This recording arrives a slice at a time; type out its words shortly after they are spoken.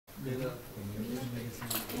I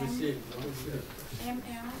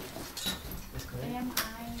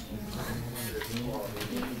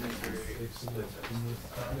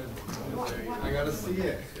gotta see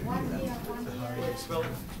it. Spell it.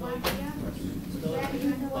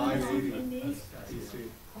 580.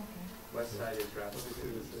 West side is rapid.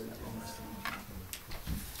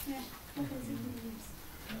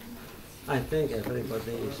 I think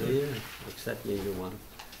everybody is here except maybe one.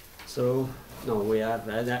 So, no, we have,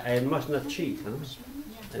 I must not cheat, huh?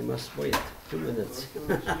 I must wait 2 minutes.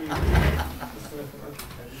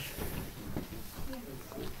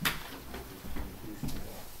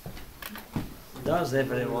 Does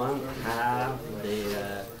everyone have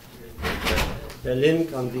the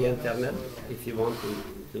link on the internet if you want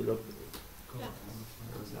to look?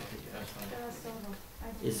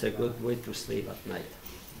 It's a good way to sleep at night.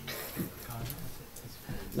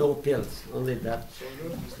 No pills, only that.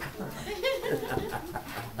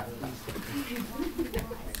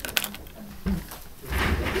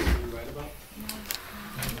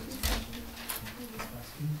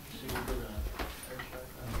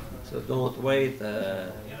 So don't wait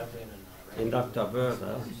in October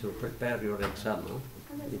to prepare your exam,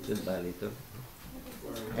 little by little.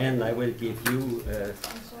 And I will give you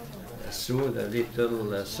soon a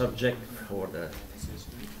little subject for the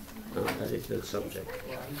a little subject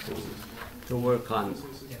to work on.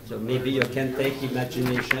 So maybe you can take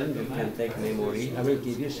imagination, you can take memory. I will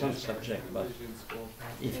give you some subject, but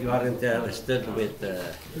if you are interested with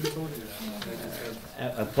a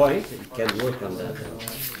point, you can work on that.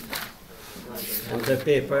 And the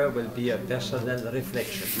paper will be a personal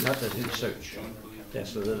reflection, not a research.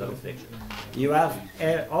 Personal reflection. You have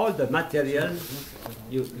all the material,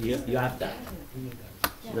 you have that.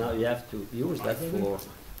 Now you have to use that for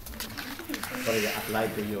apply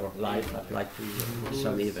to your life, apply to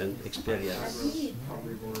some event, experience,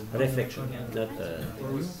 reflection,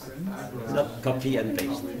 not copy and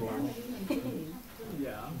paste.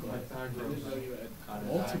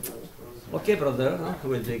 Okay, brother,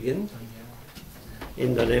 we'll begin.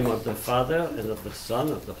 In the name of the Father, and of the Son,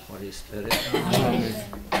 and of the Holy Spirit. Amen.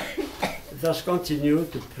 Let us continue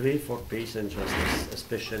to pray for peace and justice,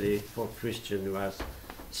 especially for Christians who are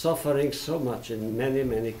suffering so much in many,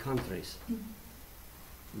 many countries,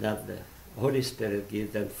 that the Holy Spirit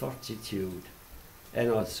give them fortitude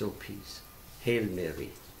and also peace. Hail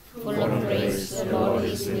Mary. Full of grace, the Lord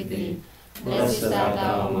is with thee. Blessed art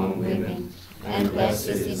thou among women, and blessed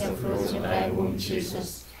is the fruit of thy womb,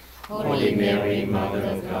 Jesus. Holy Mary, Mother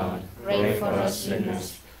of God, pray for us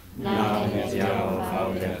sinners, now and at the hour of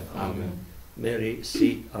our death. Amen. Mary,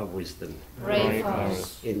 seat of wisdom, pray for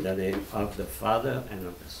us. In the name of the Father, and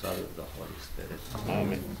of the Son, and of the Holy Spirit.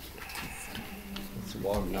 Amen. It's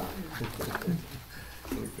warm now.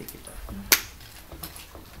 We'll take it off.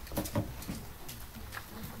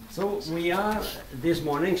 So we are this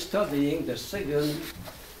morning studying the second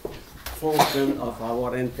function of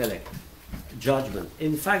our intellect, judgment.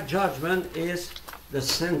 In fact, judgment is the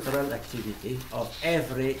central activity of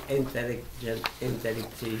every intelligent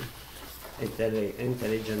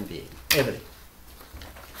being. Every.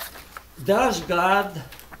 Does God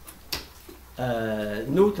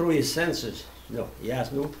know through his senses? No, he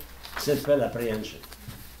has no simple apprehension.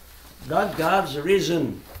 God's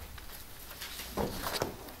reason.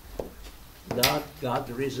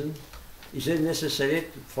 God's reason. Is it necessary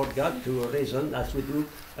for God to reason as we do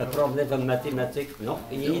a problem of mathematics? No,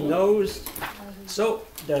 he knows. So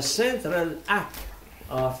the central act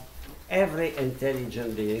of every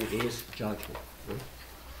intelligent being is judgment.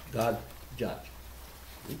 God judge.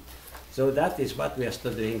 So that is what we are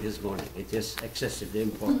studying this morning. It is excessively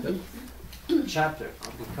important chapter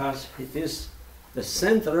because it is the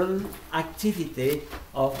central activity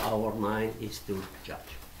of our mind is to judge.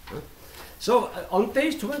 So on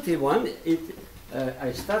page 21,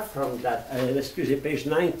 I start from that, page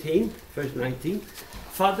 19, verse 19.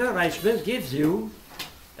 Father Reichmann gives you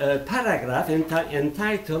a paragraph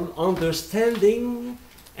entitled Understanding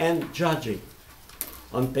and Judging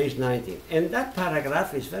on page 19. And that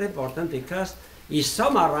paragraph is very important because it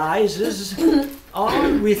summarizes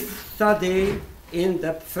all we study in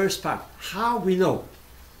the first part, how we know.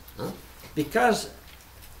 Because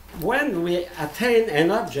when we attain an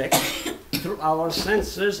object through our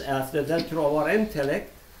senses, after that through our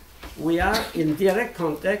intellect, we are in direct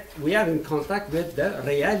contact, we are in contact with the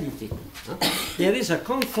reality. There is a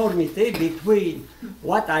conformity between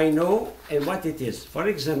what I know and what it is. For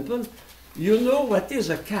example, you know what is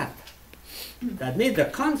a cat. That means the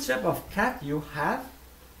concept of cat you have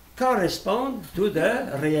corresponds to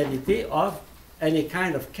the reality of any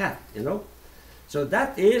kind of cat, you know. So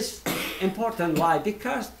that is important. Why?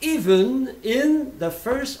 Because even in the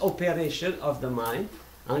first operation of the mind,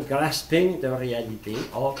 grasping the reality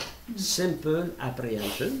of simple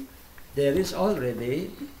apprehension, there is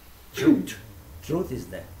already truth. Truth is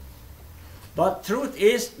there. But truth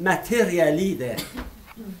is materially there.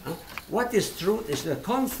 What is truth is the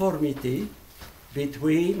conformity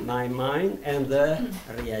between my mind and the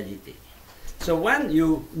reality. So when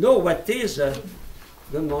you know what is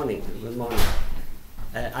good morning, good morning.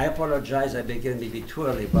 I apologize, I began maybe too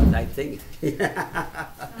early, but I think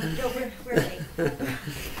No, we're late.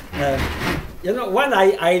 you know, when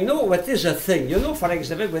I know what is a thing, you know, for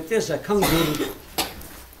example, what is a kangaroo.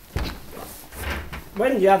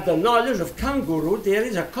 When you have the knowledge of kangaroo, there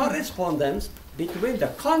is a correspondence between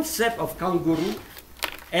the concept of kangaroo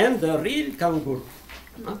and the real kangaroo.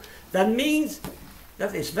 That means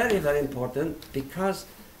that is very, very important because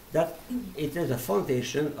that it is a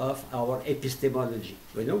foundation of our epistemology.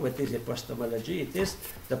 We know what is epistemology. It is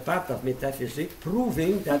the part of metaphysics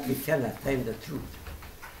proving that we can attain the truth.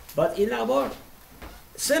 But in our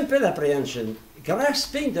simple apprehension,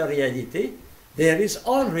 grasping the reality, there is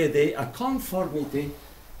already a conformity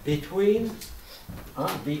between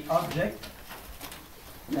the object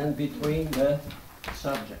and between the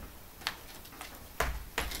subject.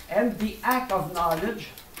 And the act of knowledge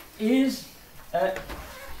is an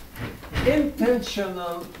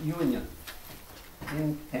intentional union.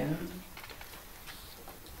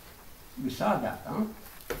 We saw that, huh?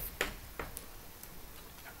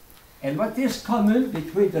 And what is common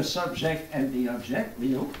between the subject and the object, we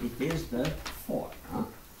know it is the form. Huh?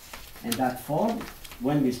 And that form,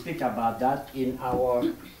 when we speak about that in our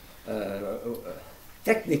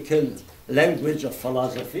technical language of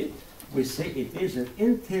philosophy, we say it is an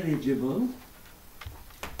intelligible,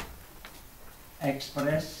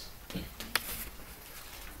 express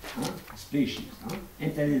species.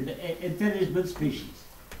 Intelligible species.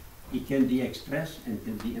 It can be expressed and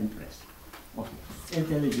can be impressed. Okay.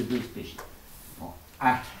 Intelligible species. Oh.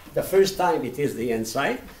 The first time it is the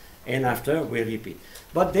inside, and after we repeat.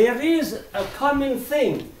 But there is a common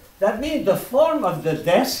thing. That means the form of the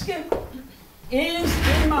desk is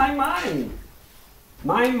in my mind.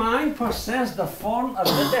 My mind possesses the form of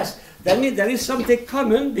the desk. That means there is something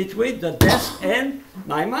common between the desk and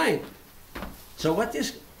my mind. So what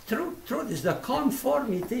is truth? Truth is the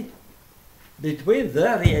conformity between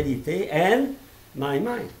the reality and my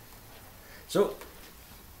mind. So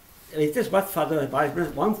it is what Father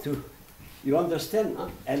Reichmann wants you understand, huh?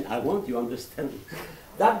 And I want you to understand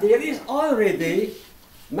that there is already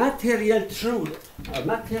material truth,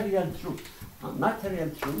 material truth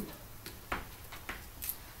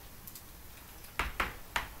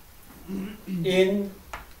in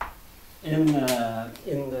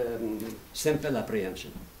simple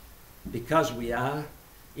apprehension, because we are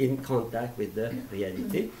in contact with the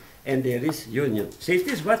reality, and there is union. So it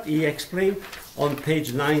is what he explained on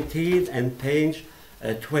page 19 and page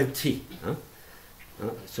 20.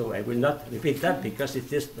 So I will not repeat that because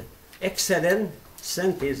it is the excellent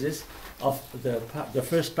synthesis of the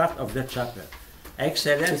first part of the chapter.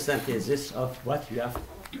 Excellent synthesis of what you have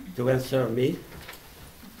to answer me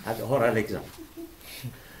at the oral exam.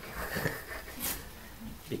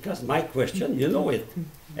 Because my question, you know it.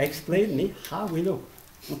 Explain me how we know.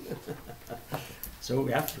 So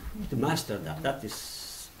we have to master that. That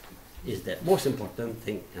is the most important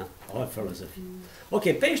thing in our philosophy.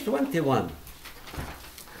 Okay, page 21.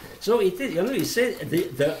 So it is, you know, he said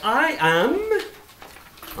the I am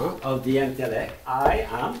of the intellect, I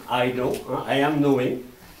am, I know, I am knowing,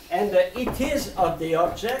 and the it is of the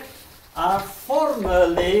object are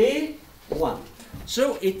formally one.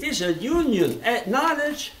 So it is a union,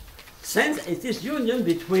 knowledge, sense, it is union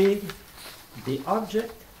between the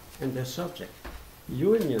object and the subject.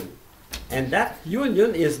 Union. And that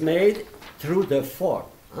union is made through the form.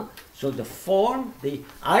 So the form, the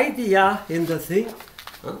idea in the thing,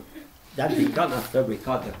 that becomes after we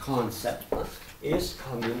call the concept, is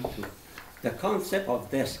coming to. The concept of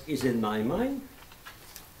desk is in my mind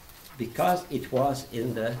because it was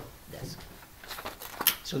in the desk.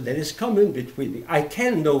 So there is common between me. I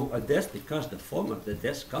can know a desk because the form of the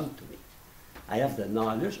desk comes to me. I have the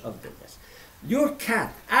knowledge of the desk. Your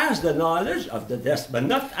cat has the knowledge of the desk, but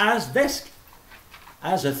not as desk,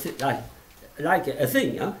 as a like a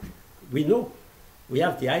thing. We know. We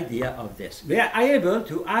have the idea of this. We are able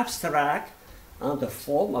to abstract the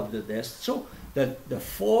form of the desk. So the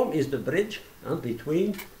form is the bridge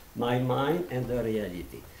between my mind and the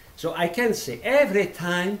reality. So I can say every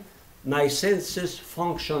time my senses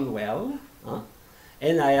function well,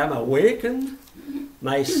 and I am awakened,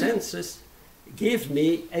 my senses give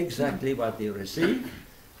me exactly what they receive.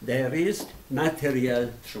 There is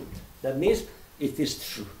material truth. That means it is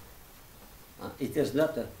true. It is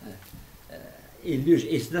not a illusion.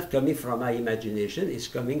 It's not coming from my imagination. It's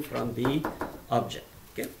coming from the object.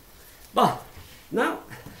 Okay. But now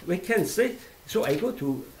we can say. So I go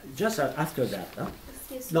to just after that.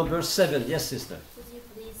 Excuse me. Number 7. Yes, sister. Could you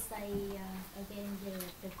please say again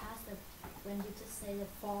the past of when you just say the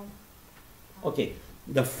form? Okay.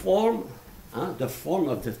 The form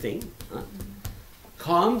of the thing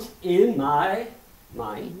comes in my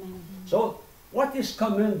mind. So what is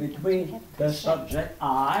common between the subject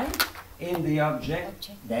I and the object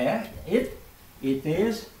there? It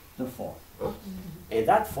is the form. And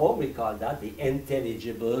that form, we call that the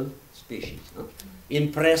intelligible species.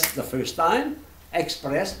 Impressed the first time,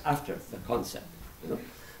 expressed after the concept.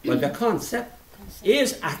 But the concept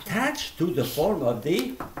is attached to the form of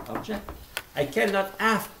the object. I cannot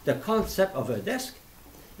have the concept of a desk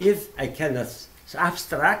if I cannot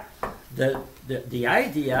abstract the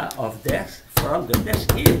idea of desk from the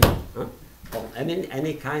desk here. Or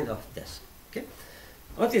any kind of desk. Okay?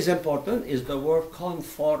 What is important is the word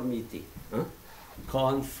conformity.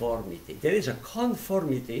 Conformity. There is a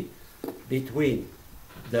conformity between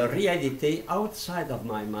the reality outside of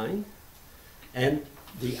my mind and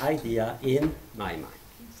the idea in my mind.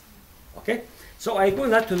 Okay? So I go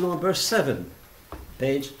now to number 7,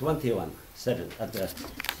 page 21. 7 at the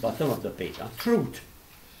bottom of the page. Truth.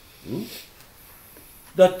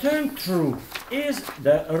 The term truth is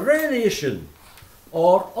the relation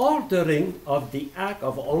or ordering of the act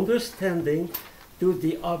of understanding to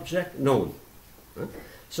the object known.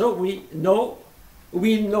 So we know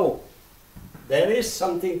there is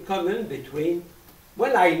something common between,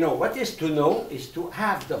 when I know, what is to know is to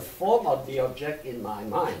have the form of the object in my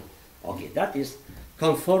mind. Okay, that is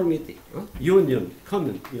conformity, union,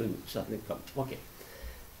 common, union, something common. Okay.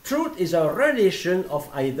 Truth is a relation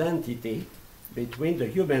of identity between the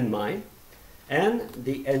human mind and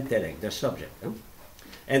the intellect, the subject,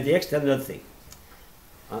 and the external thing.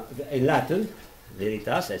 In Latin,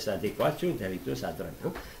 veritas est adequatio intellectus ad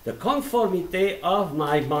rem. The conformity of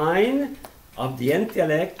my mind, of the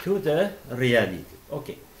intellect to the reality.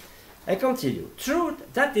 Okay. I continue.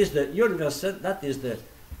 Truth, that is the universal, that is the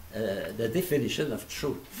definition of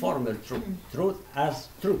truth, formal truth. Truth as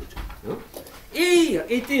truth. Here,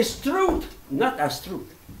 it is truth, not as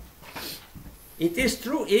truth. It is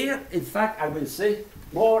true here, in fact, I will say,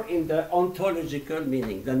 more in the ontological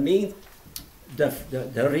meaning. That means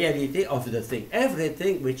the reality of the thing.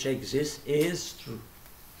 Everything which exists is true.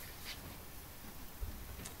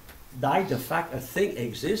 By the fact a thing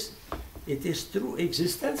exists, it is true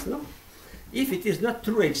existence, no? If it is not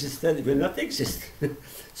true existence, it will not exist.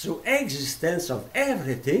 So existence of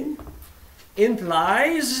everything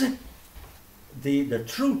implies the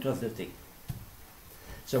truth of the thing.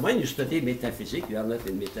 So when you study metaphysics, you are not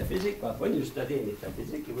in metaphysics, but when you study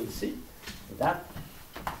metaphysics, you will see that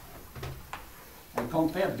I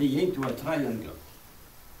compare being to a triangle.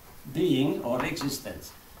 Being or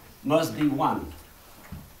existence must be one.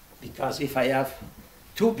 Because if I have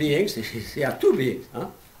two beings, there are two beings.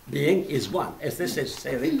 Being is one, as this is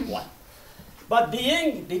saying one. But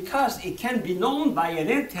being, because it can be known by an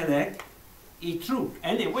intellect, is true.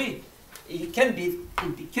 Anyway, it can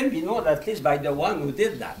be known at least by the one who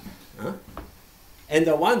did that. And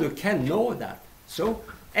the one who can know that. So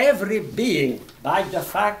every being, by the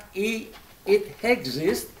fact it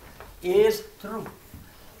exists, is true.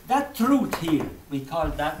 That truth here, we call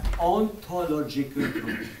that ontological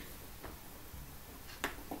truth.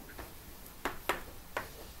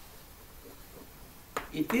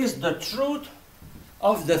 It is the truth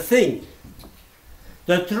of the thing.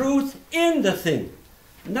 The truth in the thing.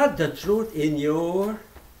 Not the truth in your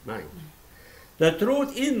mind. The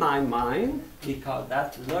truth in my mind, we call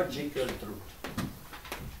that logical truth.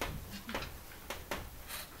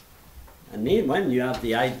 I mean, when you have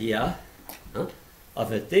the idea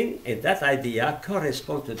of a thing, and that idea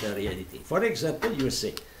corresponds to the reality. For example, you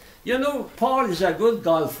say, you know, Paul is a good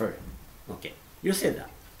golfer. Okay, you say that.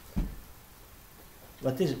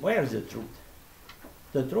 Where is the truth?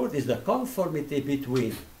 The truth is the conformity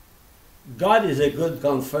between God is a good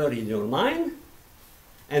golfer in your mind,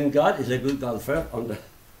 and God is a good golfer on the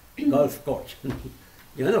golf course.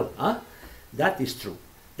 You know, that is true.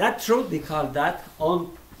 That truth, we call that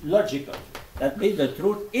logical. That means the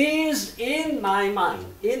truth is in my mind,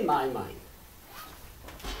 in my mind.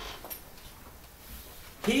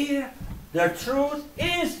 Here, the truth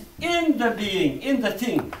is in the being, in the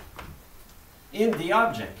thing, in the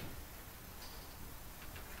object.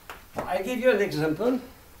 I give you an example.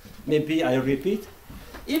 Maybe I repeat.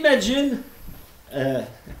 Imagine a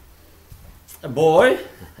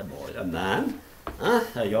man,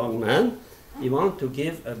 a young man, he wants to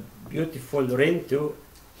give a beautiful ring to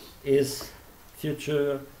his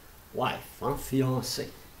future wife, fiancée.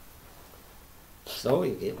 So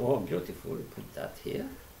he gave, oh, beautiful, put that here.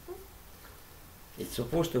 It's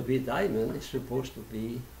supposed to be diamond, it's supposed to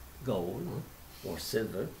be gold or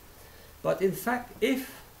silver. But in fact,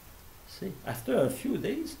 see, after a few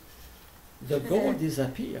days, the gold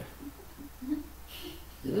disappears.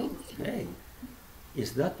 You know, hey,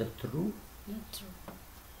 is that the true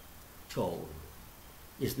gold?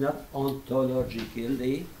 It's not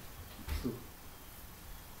ontologically true.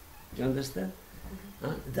 You understand?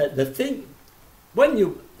 The thing, when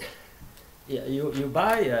you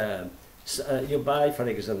buy, for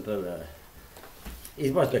example,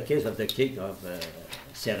 it was the case of the king of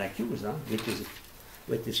Syracuse,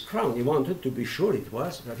 with his crown. He wanted to be sure it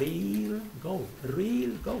was real gold,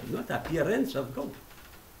 not appearance of gold.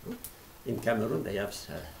 In Cameroon, they have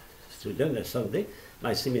students Sunday.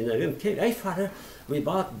 My seminarian came, hey father, we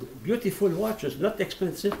bought beautiful watches, not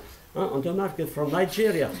expensive, on the market from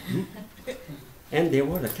Nigeria. And they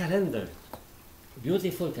wore a calendar.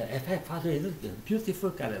 Beautiful calendar.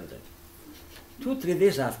 Beautiful calendar. 2-3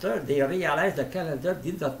 days after, they realized the calendar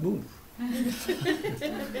did not move.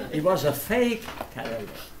 It was a fake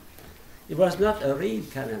calendar. It was not a real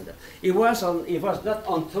calendar. It was not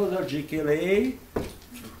ontologically.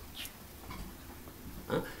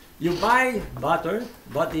 You buy butter,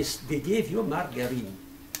 but they give you margarine.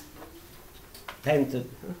 Tinted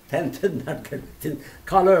margarine,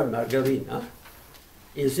 color margarine.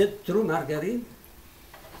 Is it true margarine?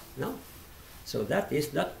 No. So that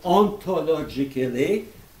is not ontologically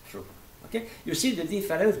true. Okay? You see the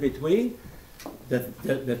difference between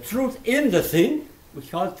the truth in the thing, we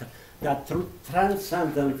call it that truth,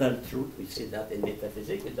 transcendental truth, we see that in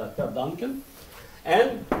metaphysics with Dr. Duncan,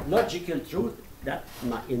 and logical truth, that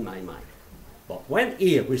in my mind. But when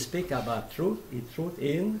here we speak about truth, it's truth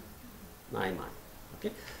in my mind.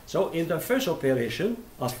 Okay? So in the first operation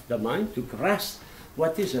of the mind to grasp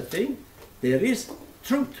what is a thing, there is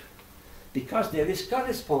truth. Because there is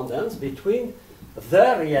correspondence between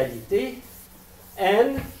the reality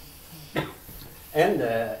and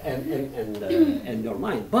your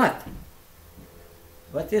mind. But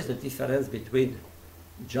what is the difference between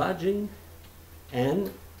judging and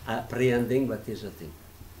apprehending what is a thing?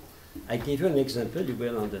 I give you an example, you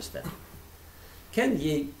will understand. Can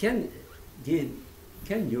you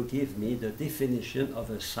give me the definition of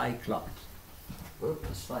a cyclops? A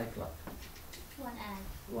cyclops. One eye.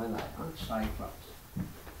 One eye, cyclops.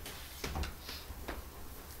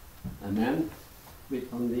 A man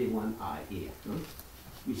with only one eye here.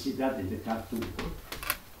 We see that in the cartoon.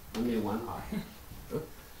 Only one eye.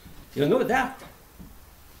 You know that?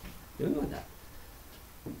 You know that?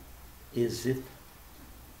 Is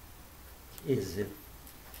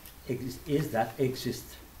that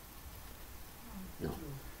exist? No.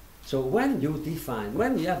 So when you define,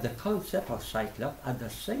 when you have the concept of cyclops, at the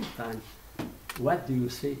same time, what do you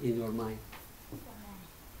say in your mind?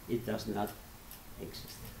 It does not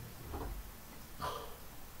exist.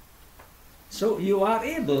 So you are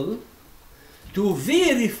able to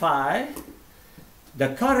verify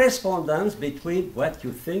the correspondence between what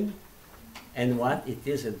you think and what it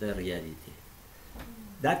is in the reality.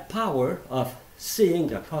 That power of seeing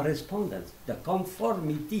the correspondence, the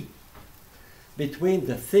conformity between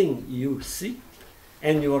the thing you see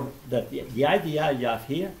and the idea you have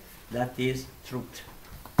here, that is truth.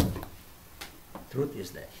 Truth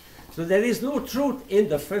is there. So there is no truth in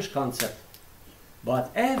the first concept.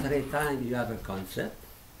 But every time you have a concept,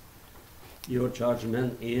 your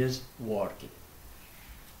judgment is working.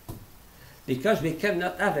 Because we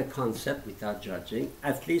cannot have a concept without judging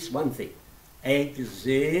at least one thing.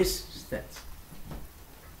 Existence.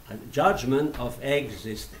 A judgment of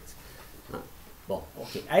existence. Well,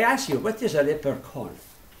 okay. I ask you, what is a leprechaun?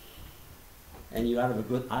 And you are a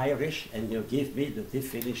good Irish, and you give me the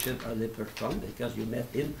definition of leprechaun because you met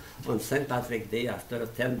him on St. Patrick's Day after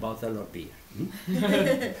 10 bottles of beer.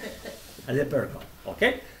 A leprechaun,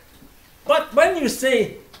 okay? But when you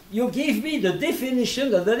say, you give me the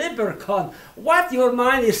definition of the leprechaun, what your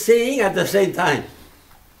mind is saying at the same time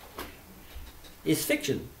is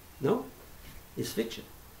fiction, no? It's fiction.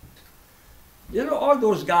 You know, all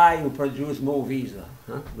those guys who produce movies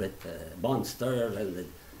with monsters and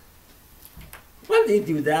when they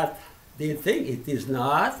do that, they think it is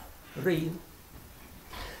not real.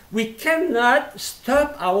 We cannot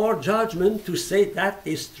stop our judgment to say that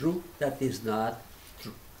is true, that is not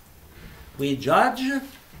true. We judge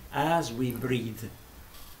as we breathe.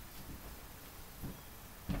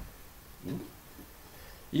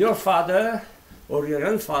 your father or your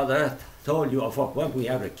grandfather told you, when we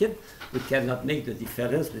have a kid, we cannot make the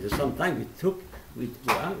difference, because sometimes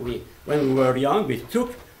when we were young, we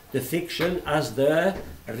took the fiction as the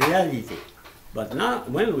reality. But now,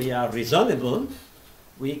 when we are reasonable,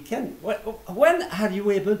 we can. When are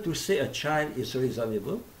you able to say a child is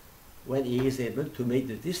reasonable? When he is able to make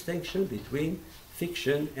the distinction between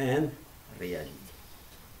fiction and reality.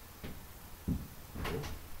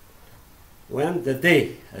 When the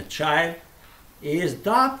day a child is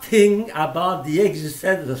doubting about the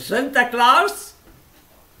existence of Santa Claus,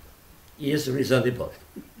 he is reasonable.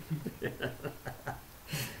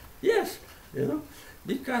 Yes,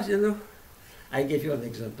 because I give you an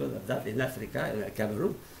example of that in Africa, in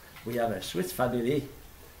Cameroon. We have a Swiss family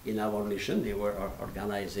in our mission. They were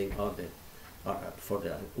organizing all the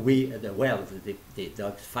wells. They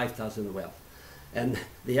dug 5,000 wells, and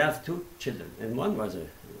they have 2 children, and one was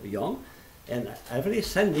young. And every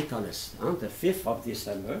Saint Nicholas, on the 5th of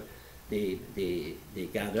December, they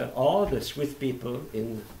gather all the Swiss people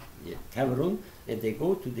in Cameroon, and they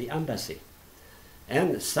go to the embassy.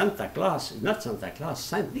 And Santa Claus, not Santa Claus,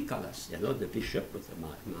 Saint Nicholas, the bishop with the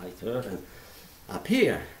mitre, and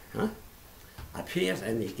appears,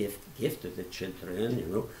 and he gives to the children,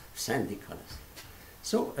 Saint Nicholas.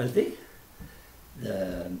 So a day,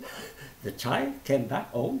 the child came back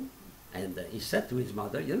home, and he said to his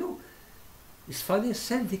mother, it's funny,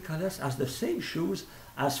 Saint Nicholas has the same shoes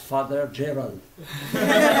as Father Gerald.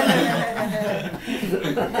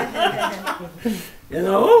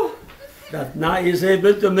 That now he's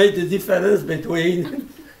able to make the difference between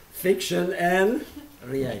fiction and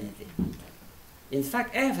reality. In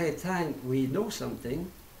fact, every time we know something,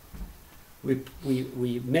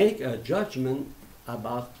 we make a judgment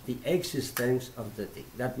about the existence of the thing.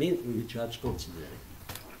 That means we judge considerably.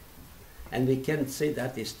 And we can say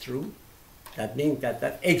that is true. That means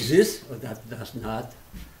that exists or that does not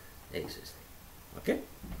exist. Okay?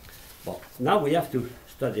 Well, now we have to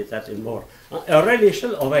study that in more. A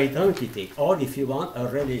relation of identity, or if you want, a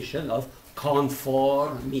relation of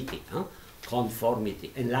conformity.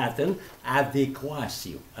 Conformity. In Latin,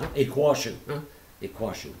 adequatio. Equation.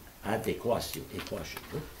 Equation. Adequatio. Equation.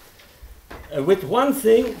 With one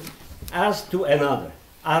thing as to another.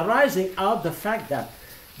 Arising out the fact that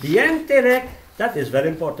the intellect, that is very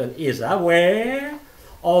important, is aware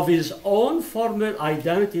of his own formal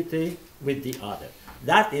identity with the other.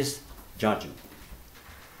 That is judgment.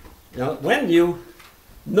 When you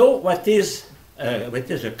know what is a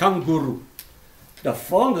kangaroo, the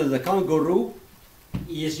form of the kangaroo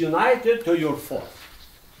is united to your form.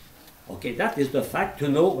 Okay, that is the fact, to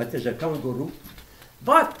know what is a kangaroo.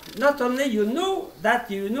 But not only you know that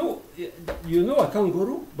you know a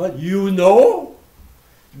kangaroo, but you know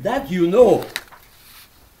that you know.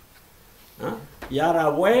 You are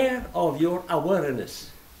aware of your awareness.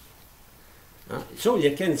 So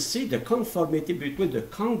you can see the conformity between the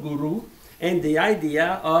kangaroo and the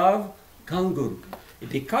idea of kangaroo.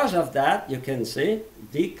 Because of that, you can say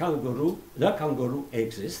the kangaroo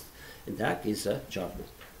exists, and that is a judgment.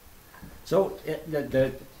 So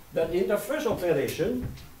in the first operation,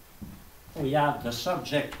 we have the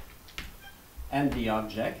subject and the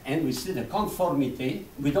object, and we see the conformity.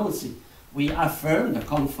 We don't see. We affirm the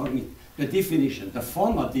conformity, the definition, the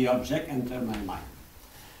form of the object enters my mind.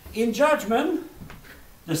 In judgment,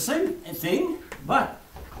 the same thing, but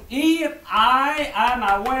here I am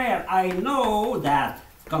aware, I know that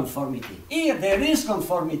conformity. Here there is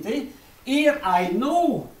conformity, here I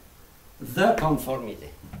know the conformity.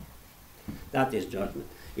 That is judgment.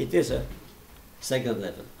 It is a second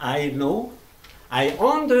level. I know, I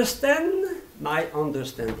understand my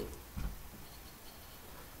understanding.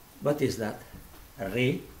 What is that?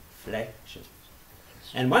 Reflection.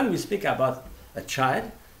 And when we speak about a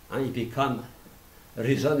child, and he becomes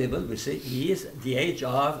reasonable, we say he is the age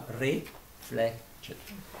of reflection.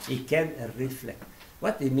 He can reflect.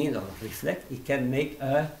 What do you mean of reflect? He can make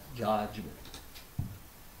a judgment.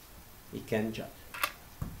 He can judge.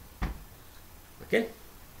 Okay?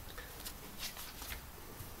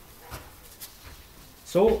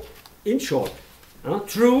 So, in short,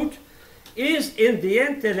 truth is in the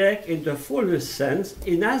intellect in the fullest sense,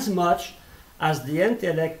 inasmuch as the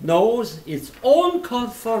intellect knows its own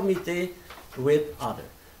conformity with other.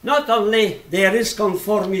 Not only there is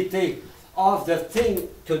conformity of the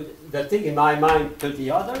thing in my mind to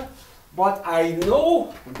the other, but I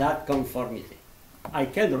know that conformity. I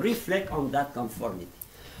can reflect on that conformity.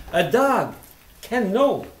 A dog can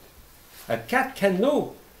know, a cat can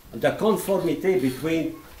know the conformity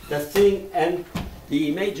between the thing and the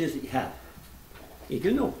images he has. He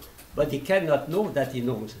can know, but he cannot know that he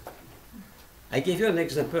knows. I give you an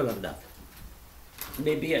example of that.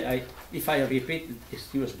 Maybe if I repeat,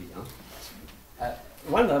 excuse me. Huh?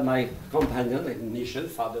 One of my companions in Michel,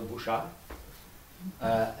 Father Bouchard,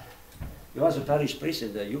 he was a parish priest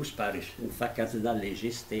in the youth parish. In fact, Cardinal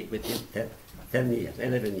Legault stayed with him 10 years,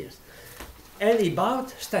 11 years. And he bought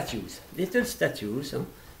statues, little statues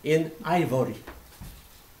in ivory.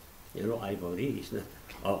 You know, ivory is not,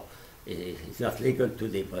 it's not legal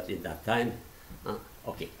today, but in that time,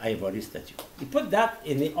 okay, ivory statue. He put that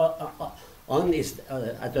in the, on his,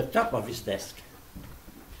 at the top of his desk,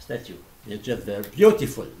 statue. They're just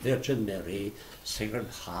beautiful, Virgin Mary, Sacred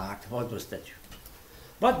Heart, all those statues.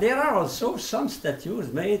 But there are also some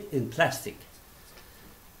statues made in plastic.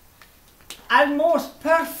 Almost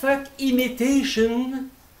perfect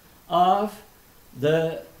imitation of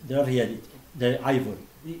the reality, the ivory.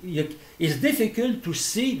 It's difficult to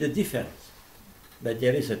see the difference, but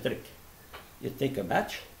there is a trick. You take a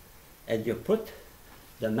match and you put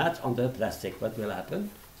the match under plastic. What will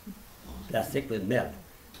happen? Plastic will melt.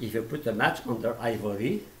 If you put a match under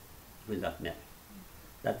ivory, it will not melt.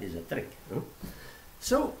 That is a trick. Huh?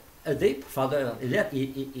 So a day, Father Eliot,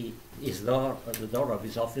 the door of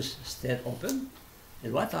his office stayed open.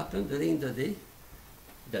 And what happened during the day?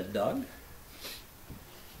 The dog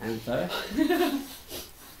entered.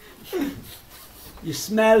 You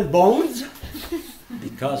smell bones,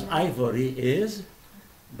 because ivory is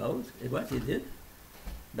bones. And what he did,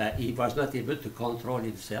 but he was not able to control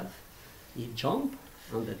himself. He jumped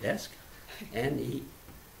on the desk and he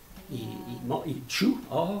chewed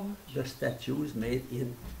all the statues made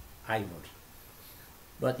in ivory.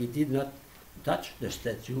 But he did not touch the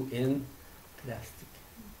statue in plastic.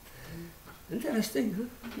 Interesting, huh?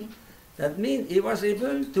 That means he was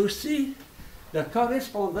able to see the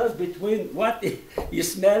correspondence between what he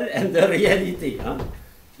smelled and the reality. Huh?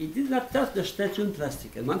 He did not touch the statue in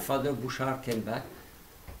plastic. And when Father Bouchard came back,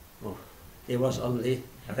 there was only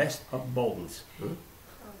a rest of bones. Huh?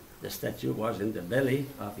 The statue was in the belly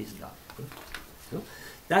of his dog. Huh?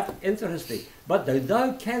 That's interesting. But the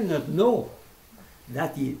dog cannot know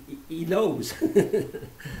that he knows.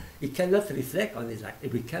 He cannot reflect on his act.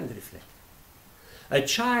 We can reflect. A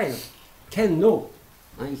child can know.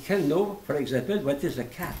 He can know, for example, what is a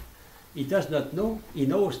cat. He does not know. He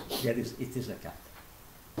knows it is a cat.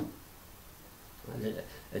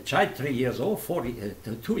 A child 3 years old,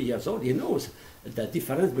 2 years old, he knows the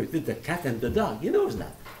difference between the cat and the dog. He knows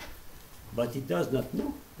that. But he does not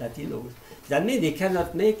know that he knows. That means he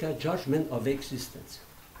cannot make a judgment of existence.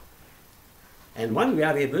 And when we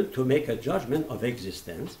are able to make a judgment of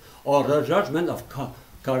existence, or a judgment of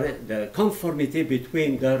the conformity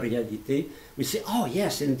between the reality, we say, oh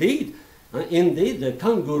yes, indeed, indeed, the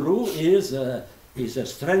kangaroo is a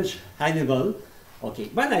strange animal. Okay,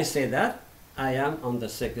 when I say that, I am on the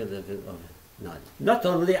second level of knowledge. Not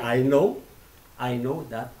only I know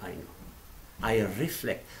that I know. I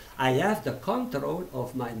reflect. I have the control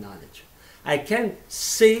of my knowledge. I can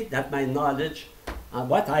say that my knowledge,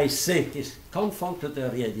 what I say is conform to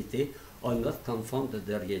the reality or not conform to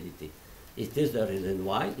the reality. It is the reason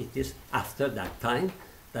why it is after that time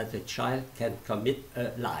that the child can commit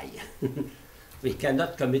a lie. We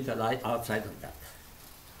cannot commit a lie outside of that.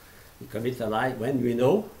 We commit a lie when we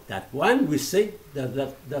know that when we say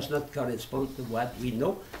that does not correspond to what we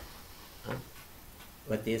know.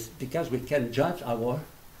 What is because we can judge our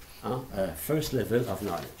first level of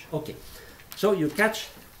knowledge. Okay, so you catch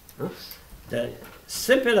the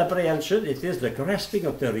simple apprehension. It is the grasping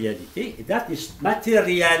of the reality. That is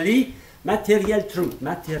material truth.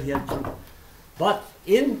 But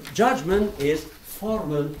in judgment is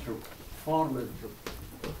formal truth. Formal truth.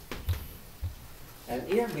 And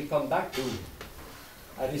here we come back to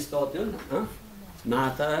Aristotle,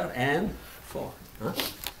 matter and form.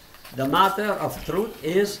 The matter of truth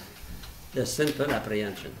is the simple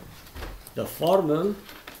apprehension. The formal,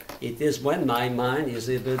 it is when my mind is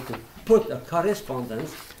able to put a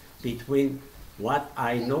correspondence between what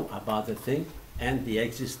I know about the thing and the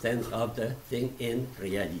existence of the thing in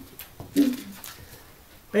reality.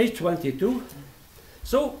 Page 22.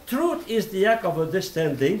 So truth is the act of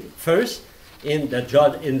understanding first in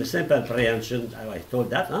the simple apprehension. I told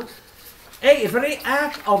that. Every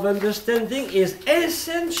act of understanding is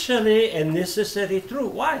essentially and necessary true.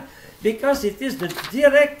 Why? Because it is the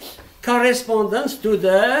direct correspondence to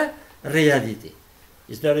the reality.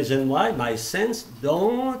 It's the reason why my sense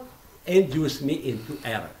don't induce me into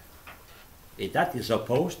error. And that is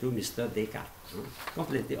opposed to Mr. Descartes.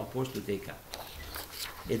 Completely opposed to Descartes.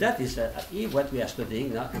 And that is what we are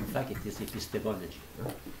studying now. In fact, it is epistemology.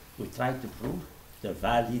 We try to prove the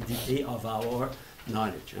validity of our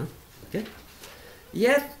knowledge. Okay?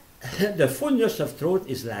 Yet, the fullness of truth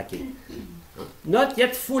is lacking. Not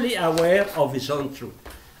yet fully aware of his own truth.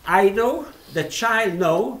 I know, the child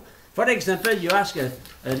know. For example, you ask a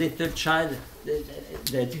little child,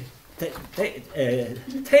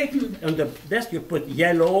 take on the desk, you put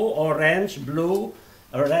yellow, orange, blue,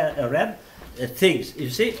 red things. You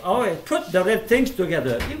see, oh, put the red things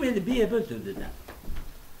together. He will be able to do that.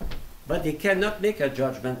 But he cannot make a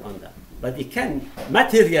judgment on that. But he can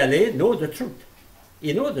materially know the truth.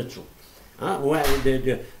 He knows the truth. When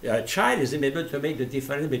the child is able to make the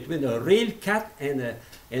difference between a real cat and a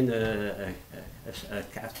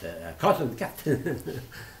cotton cat.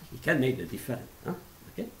 He can make the difference.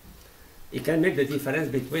 Okay? He can make the difference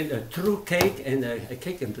between a true cake and a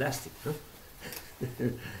cake in plastic.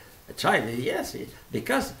 A child, yes,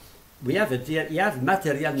 because he has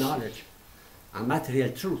material knowledge, a material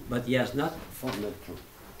truth, but he has not formal truth.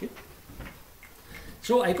 Okay?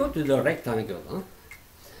 So I go to the rectangle.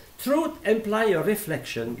 Truth implies a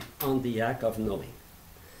reflection on the act of knowing.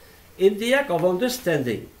 In the act of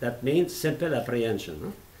understanding, that means simple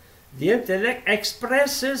apprehension, the intellect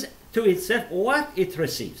expresses to itself what it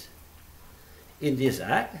receives. In this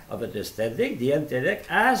act of understanding, the intellect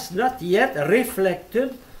has not yet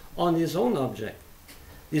reflected on his own object.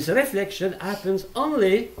 This reflection happens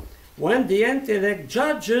only when the intellect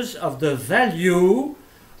judges of the value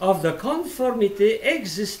of the conformity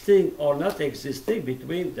existing or not existing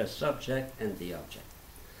between the subject and the object.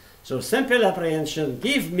 So simple apprehension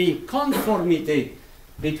gives me conformity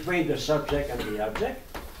between the subject and the object,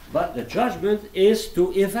 but the judgment is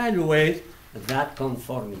to evaluate that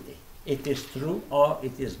conformity. It is true or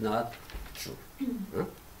it is not true.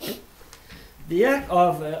 Okay? The act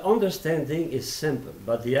of understanding is simple,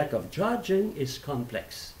 but the act of judging is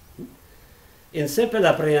complex. In simple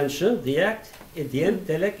apprehension, the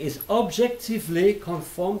intellect is objectively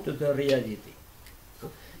conformed to the reality.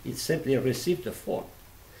 It simply receives the form.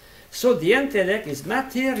 So the intellect is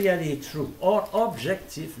materially true or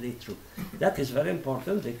objectively true. That is very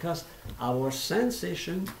important because our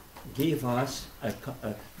sensation give us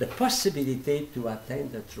the possibility to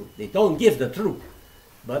attain the truth. They don't give the truth,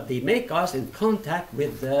 but they make us in contact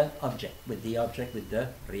with the object, with the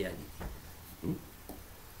reality.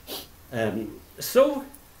 So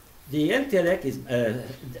the intellect is,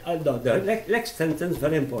 the next sentence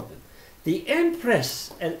very important. The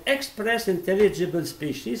impressed and expressed intelligible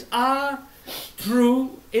species are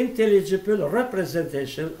true intelligible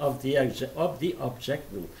representation of the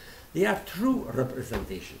object. They are true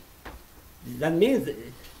representation. That means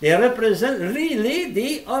they represent really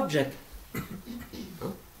the object.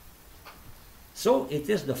 So it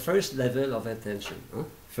is the first level of attention.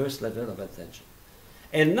 First level of attention.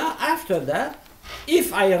 And now after that,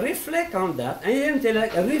 if I reflect on that, and the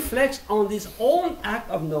intellect reflects on this own act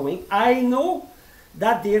of knowing, I know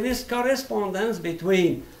that there is correspondence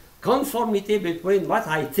between conformity between what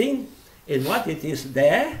I think and what it is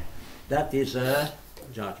there. That is a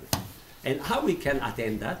judgment. And how we can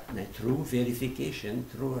attain that? Through verification,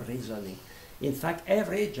 through reasoning. In fact,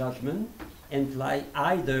 every judgment implies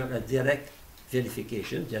either a direct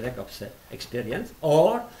verification, direct experience,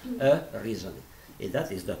 or a reasoning. And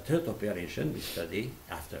that is the third operation we study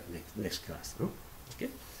after next class. Okay?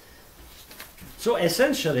 So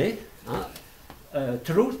essentially,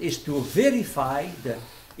 truth is to verify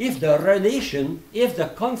if the relation, if the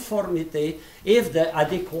conformity, if the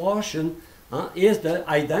adequation, is the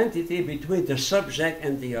identity between the subject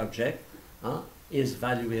and the object is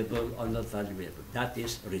valuable or not valuable. That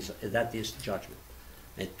is judgment.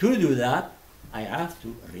 And to do that, I have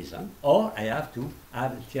to reason, or I have to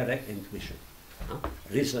have direct intuition.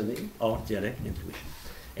 Reasoning or direct intuition.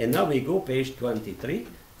 And now we go page 23,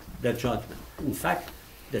 the judgment. In fact,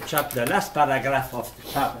 the last paragraph of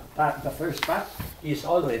the first part is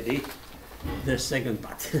already the second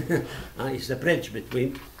part. It's the bridge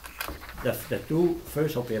between the two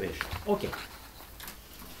first operations. Okay.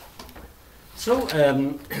 So,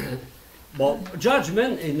 well,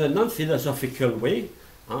 judgment in a non-philosophical way,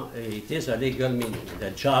 it is a legal meaning. The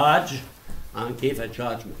judge gave a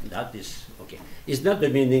judgment. That is okay. It's not the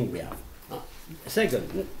meaning we have.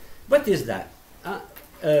 Second, what is that?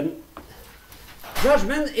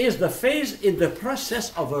 Judgment is the phase in the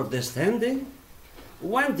process of understanding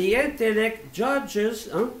when the intellect judges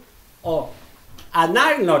or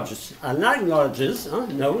acknowledges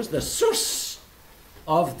knows the source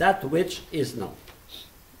of that which is known.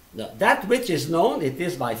 That which is known, it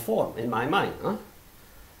is by form in my mind.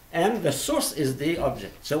 And the source is the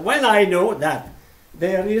object. So when I know that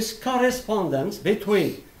there is correspondence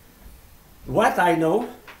between what I know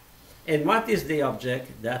and what is the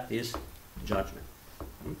object, that is judgment.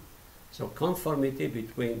 So conformity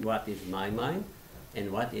between what is my mind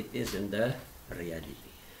and what it is in the reality.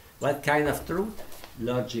 What kind of truth?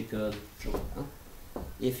 Logical truth. Huh?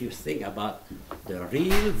 If you think about the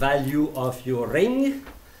real value of your ring,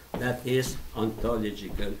 that is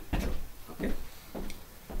ontological truth. Okay?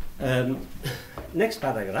 Next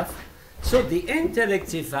paragraph. So the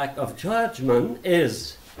intellective act of judgment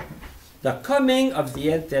is the coming of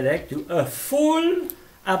the intellect to a full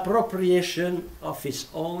appropriation of its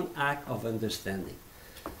own act of understanding.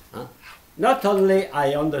 Not only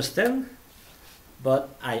I understand, but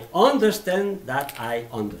I understand that I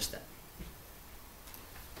understand.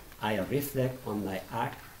 I reflect on my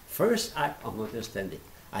act, first act of understanding.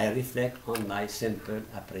 I reflect on my simple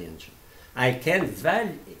apprehension. I can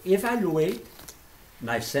evaluate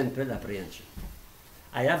my simple apprehension.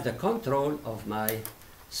 I have the control of my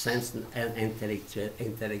sense and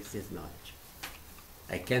intellective knowledge.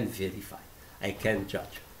 I can verify. I can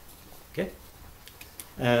judge. Okay?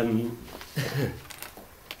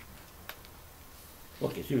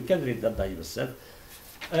 Okay, so you can read that by yourself.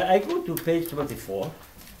 I go to page 24.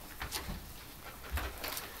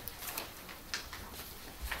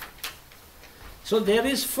 So there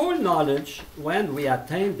is full knowledge when we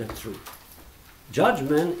attain the truth.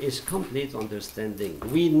 Judgment is complete understanding.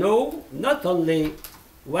 We know not only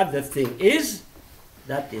what the thing is,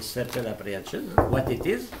 that is simple apprehension, what it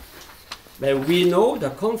is, but we know the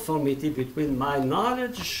conformity between my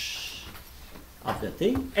knowledge of the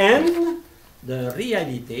thing and the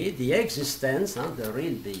reality, the existence, the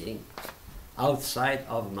real being outside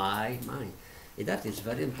of my mind. And that is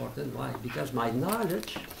very important. Why? Because my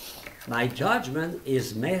knowledge, my judgment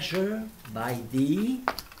is measured by the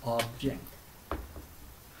object.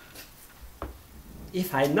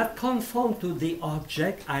 If I am not conform to the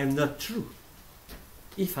object, I am not true.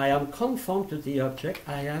 If I am conform to the object,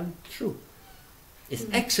 I am true. It's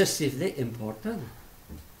excessively important.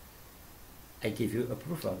 I give you a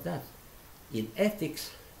proof of that. In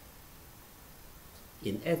ethics,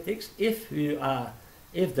 if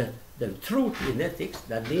the truth in ethics,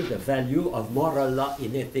 that means the value of moral law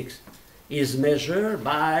in ethics, is measured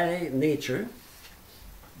by nature,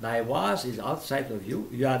 by what is outside of you,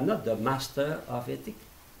 you are not the master of ethics.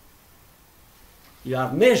 You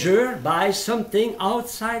are measured by something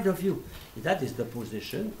outside of you. That is the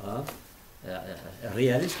position of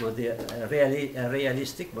realistic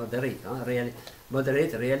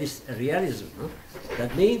moderate, realism.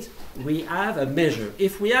 That means we have a measure.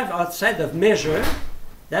 If we have outside of measure,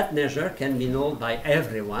 that measure can be known by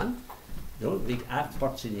everyone. So we have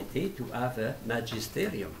opportunity to have a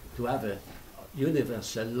magisterium, to have a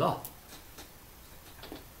universal law.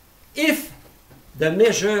 If the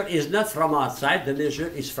measure is not from outside, the measure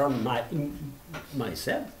is from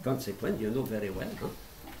myself, consequently, you know very well.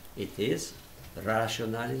 It is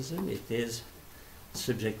rationalism, it is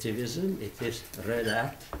subjectivism, it is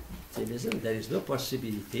relativism. There is no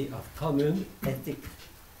possibility of common ethic.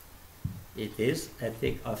 It is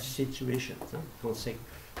ethic of situations,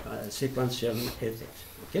 sequential ethics.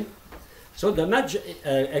 Okay? So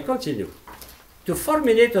I continue. To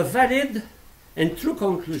formulate a valid and true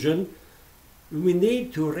conclusion, we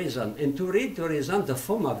need to reason. And to reason, the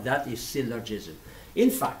form of that is syllogism. In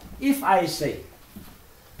fact, if I say,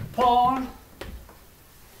 Paul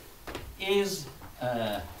is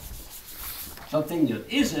something new,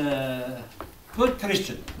 is a good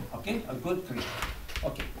Christian, okay? A good Christian,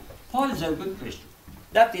 okay. Paul is a good Christian.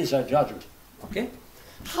 That is a judgment, okay?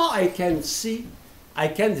 How I can see, I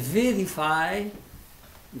can verify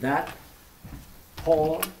that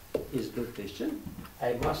Paul is a good Christian.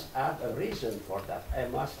 I must have a reason for that. I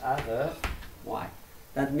must have a why.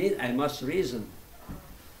 That means I must reason.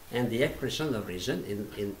 And the expression of reason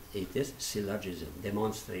it is syllogism,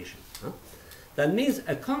 demonstration. That means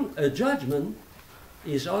a judgment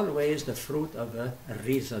is always the fruit of a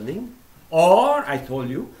reasoning, or, I told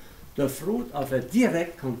you, the fruit of a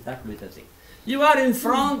direct contact with a thing. You are in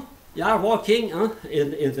front, you are walking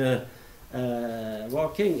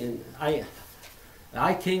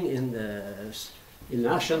hiking in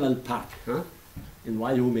national park, in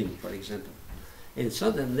Wyoming, for example. And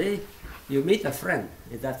suddenly you meet a friend,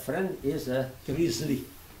 and that friend is a grizzly.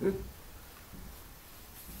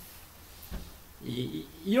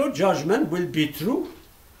 Your judgment will be true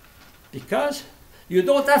because you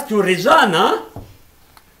don't have to reason,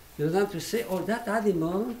 You don't have to say, oh, that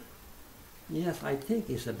animal, yes, I think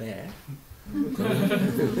is a bear.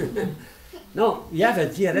 No, you have a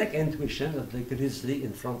direct intuition of the grizzly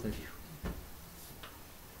in front of you.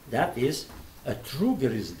 That is a true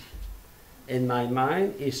grizzly. And my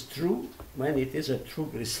mind is true when it is a true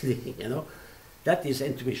grizzly, That is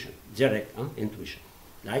intuition, direct intuition.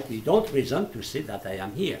 Like you don't reason to say that I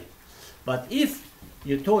am here. But if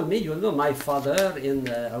you told me, you know, my father in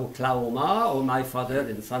Oklahoma or my father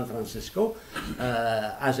in San Francisco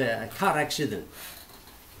has a car accident.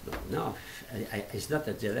 No, it's not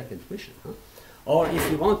a direct intuition. Huh? Or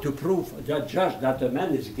if you want to prove, the judge that a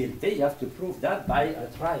man is guilty, you have to prove that by a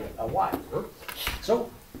trial, a while. Huh? So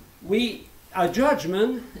a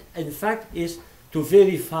judgment, in fact, is to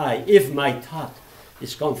verify if my thought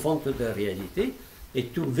is conform to the reality.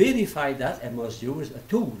 To verify that, I must use a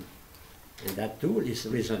tool. And that tool is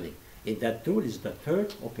reasoning. And that tool is the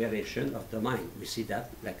third operation of the mind. We see that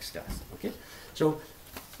next class. Okay? So,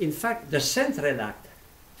 in fact, the central act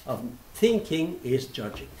of thinking is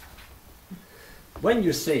judging. When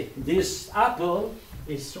you say, this apple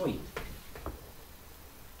is sweet,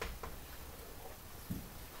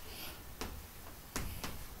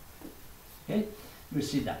 okay? You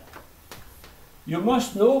see that. You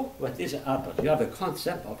must know what is an apple. You have a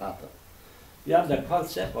concept of apple. You have the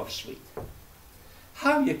concept of sweet.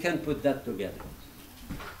 How you can put that together?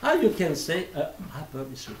 How you can say apple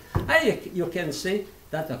is sweet? How you can say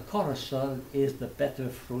that a corosol is the better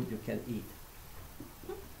fruit you can eat?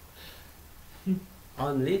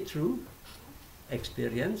 Only through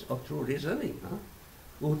experience or through reasoning, huh?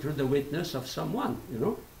 Or through the witness of someone, you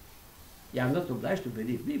know? You are not obliged to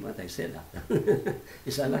believe me when I say that.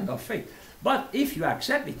 It's a lack of faith. But if you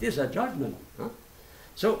accept, it is a judgment. Huh?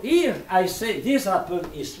 So here I say this apple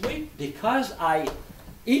is sweet because I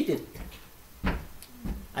eat it.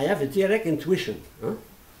 I have a direct intuition. Huh?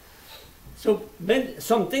 So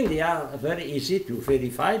something they are very easy to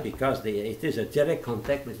verify because it is a direct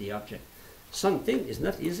contact with the object. Something is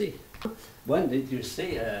not easy. When did you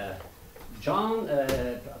say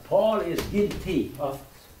Paul is guilty of,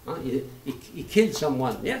 he killed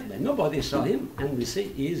someone? Yes, but nobody saw him and we say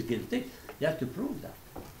he is guilty. You have to prove that.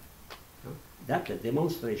 That the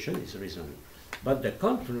demonstration is reasoning. But the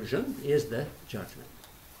conclusion is the judgment.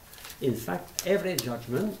 In fact, every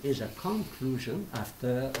judgment is a conclusion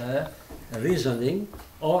after a reasoning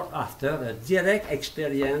or after a direct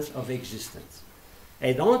experience of existence.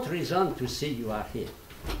 I don't reason to say you are here.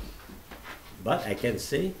 But I can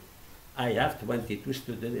say I have 22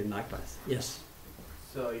 students in my class. Yes?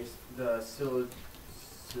 So the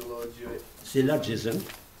Syllogism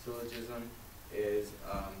is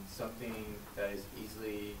something that is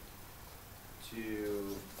easily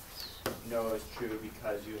to know is true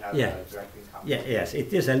because you have a direct encounter. Yes,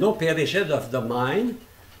 it is an operation of the mind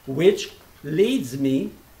which leads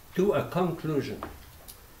me to a conclusion.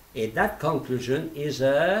 And that conclusion is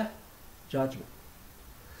a judgment.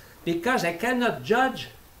 Because I cannot judge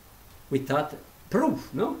without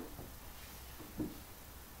proof, no?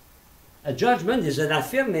 A judgment is an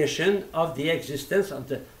affirmation of the existence of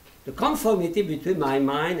the conformity between my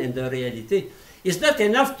mind and the reality. It's not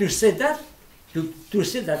enough to say that, to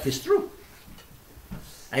say that is true.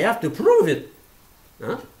 I have to prove it.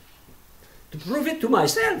 Huh? To prove it to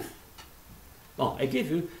myself. Oh, I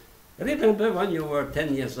give you, remember when you were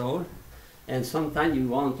 10 years old and sometimes you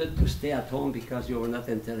wanted to stay at home because you were not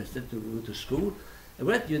interested to go to school.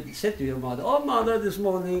 What you said to your mother, oh mother, this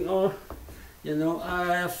morning, oh, you know,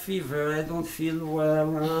 I have fever, I don't feel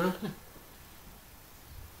well. Huh?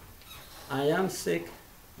 I am sick.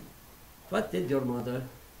 What did your mother?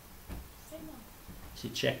 She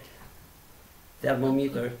checked.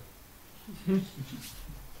 Thermometer.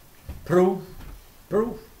 Proof.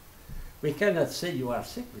 Proof. We cannot say you are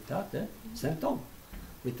sick without a symptom,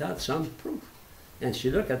 without some proof. And she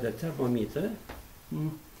looked at the thermometer.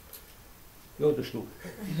 Go to school.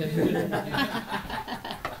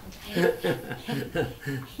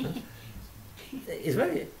 It's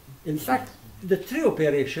very, in fact, the three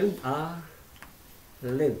operations are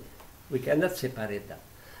linked. We cannot separate that.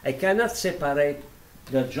 I cannot separate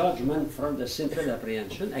the judgment from the simple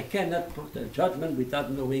apprehension. I cannot put a judgment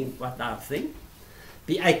without knowing what are things.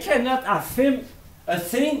 I cannot affirm a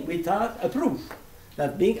thing without a proof.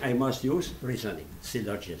 That being, I must use reasoning,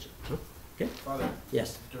 syllogism. Huh? Okay? Father,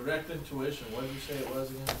 yes? direct intuition, what did you say it was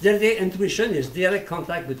again? Direct intuition is direct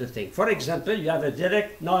contact with the thing. For example, you have a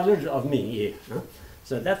direct knowledge of me here. Huh?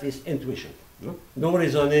 So that is intuition. No? No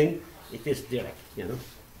reasoning, it is direct. You know?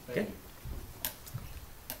 Okay?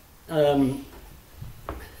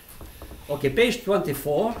 Okay, page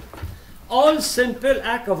 24. All simple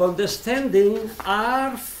acts of understanding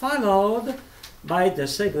are followed by the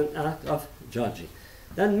second act of judging.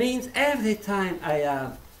 That means every time I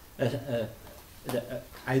have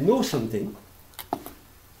I know something,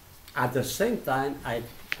 at the same time I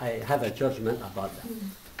have a judgment about that.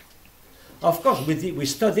 Of course, we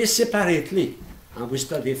study separately. And we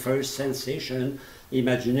study first sensation,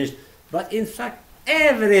 imagination. But in fact,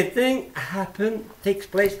 everything takes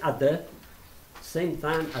place at the same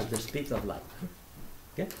time as the speed of light.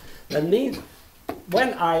 Okay? That means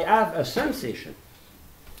when I have a sensation,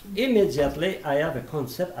 immediately I have a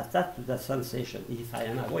concept attached to that sensation if I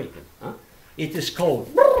am awakened. It is cold.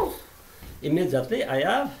 Immediately I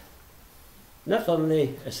have not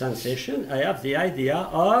only a sensation, I have the idea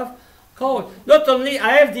of cold. Not only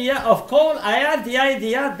I have the idea of cold, I have the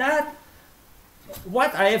idea that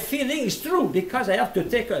what I am feeling is true because I have to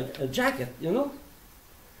take a jacket, you know.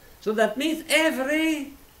 So that means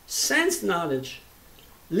every sense knowledge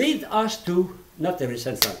leads us to, not every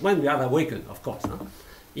sense knowledge, when we are awakened, of course.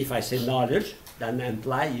 If I say knowledge, then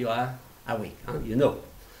imply you are awake, you know.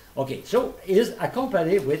 Okay, so it is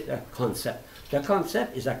accompanied with a concept. The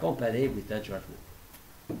concept is accompanied with a judgment.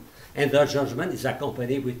 And the judgment is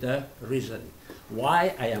accompanied with a reasoning.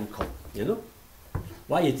 Why I am cold, you know?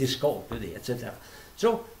 Why it is cold today, etc.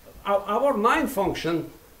 So our mind function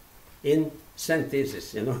in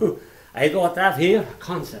synthesis, you know. I don't have here a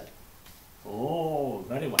concept. Oh,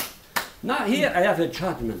 very well. Now here I have a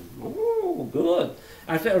judgment. Oh, good.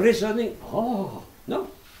 After reasoning, oh, no.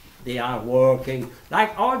 They are working,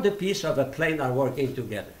 like all the pieces of a plane are working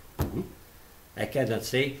together. I cannot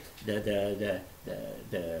say the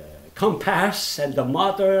compass and the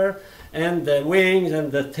motor and the wings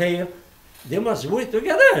and the tail, they must work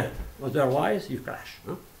together, otherwise you crash.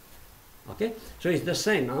 Okay? So it's the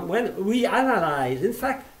same. When we analyze, in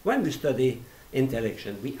fact, when we study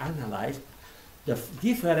intellection, we analyze the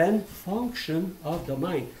different function of the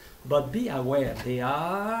mind. But be aware, they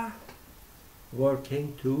are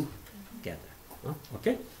working together.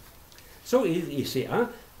 Okay? So you see,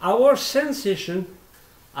 our sensation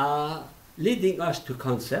are leading us to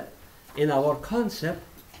concept, and our concept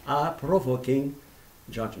are provoking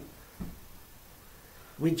judgment.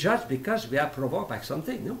 We judge because we are provoked by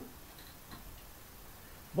something, no?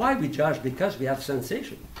 Why we judge? Because we have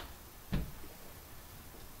sensation.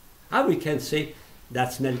 How we can say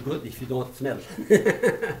that smells good if you don't smell?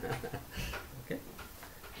 Okay?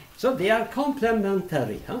 So they are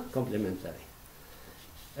complementary, complementary.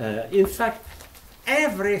 In fact,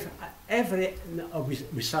 we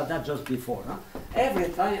saw that just before. Every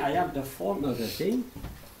time I have the form of the thing,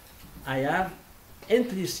 I have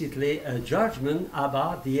implicitly a judgment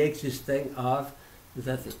about the existence of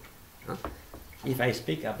the thing. If I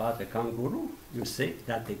speak about a kangaroo, you say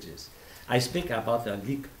that exists. I speak about a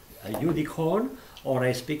unicorn, or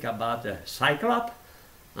I speak about a cyclops,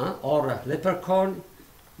 or a leprechaun.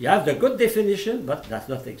 You have the good definition, but that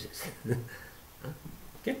does not exist.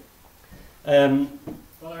 Okay? Father,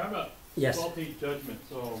 how about yes. faulty judgment?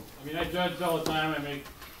 So, I mean, I judge all the time, I make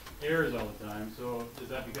errors all the time, so is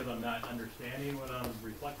that because I'm not understanding what I'm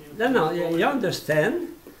reflecting? No, you understand.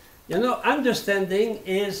 You know, understanding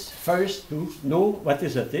is first to know what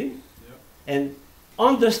is a thing, Yep. and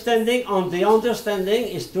understanding on the understanding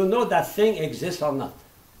is to know that thing exists or not,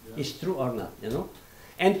 is true or not, you know.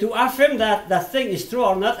 And to affirm that that thing is true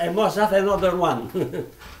or not, I must have another one,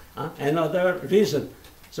 another reason.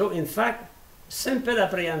 So in fact, simple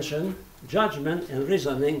apprehension, judgment, and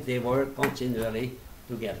reasoning, they work continually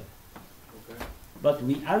together. Okay. But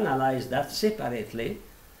we analyze that separately,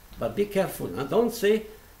 but be careful. Don't say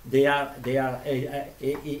they are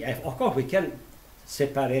of course we can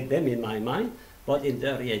separate them in my mind, but in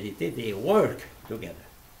the reality they work together.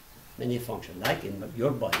 Many functions, like in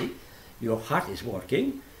your body, your heart is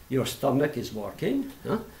working, your stomach is working,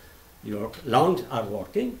 your lungs are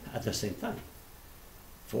working at the same time.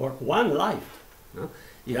 For one life.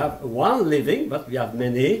 You have one living, but we have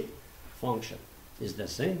many functions. It's the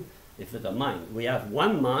same if with the mind. We have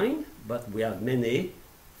one mind, but we have many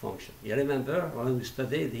functions. You remember when we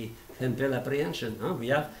studied the simple apprehension, we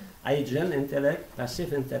have agent intellect,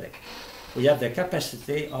 passive intellect. We have the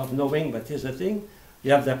capacity of knowing what is a thing.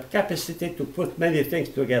 You have the capacity to put many things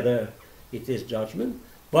together. It is judgment.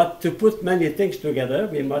 But to put many things together,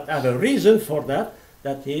 we must have a reason for that.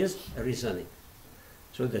 That is reasoning.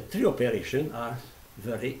 So the three operations are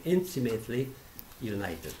very intimately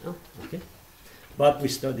united. Okay? But we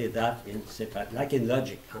study that in separate, like in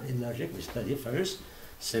logic. In logic, we study first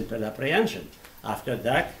simple apprehension. After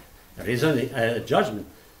that, reasoning, judgment.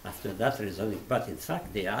 After that, reasoning. But in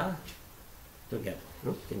fact, they are together.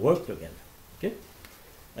 They work together. Okay?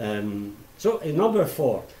 So in number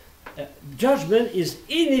 4, judgment is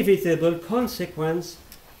inevitable consequence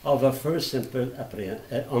of a first simple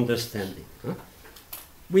understanding.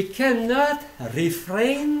 We cannot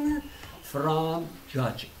refrain from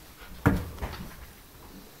judging.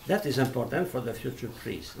 That is important for the future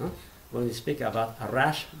priest, when we speak about a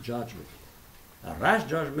rash judgment. A rash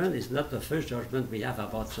judgment is not the first judgment we have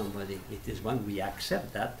about somebody. It is when we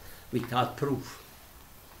accept that without proof.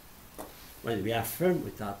 When we affirm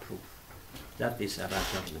without proof. That is a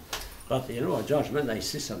rash judgment. But you know, a judgment, I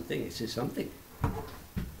see something, I see something.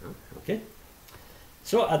 Okay?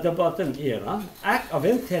 So at the bottom here, act of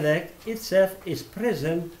intellect itself is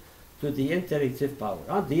present to the intellective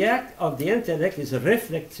power. The act of the intellect is a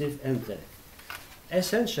reflective intellect.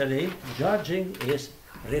 Essentially, judging is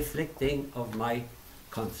reflecting of my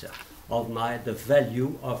concept, of the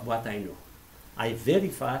value of what I know. I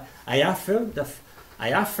verify, I affirm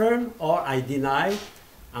or I deny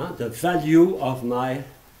the value of my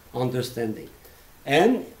understanding.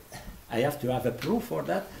 And I have to have a proof for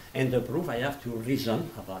that, and the proof I have to reason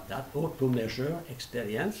about that or to measure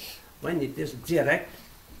experience when it is direct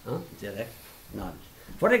knowledge.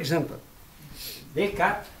 For example,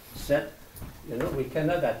 Descartes said, you know, we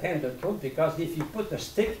cannot attain the truth because if you put a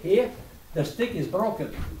stick here, the stick is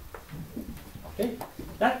broken. Okay?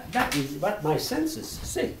 That is what my senses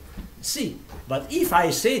say. See, but if I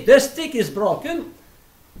say the stick is broken,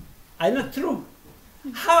 I'm not true.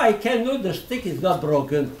 How I can know the stick is not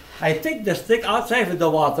broken? I take the stick outside of the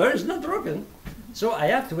water, it's not broken. So I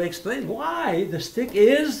have to explain why the stick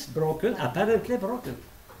is broken, apparently broken.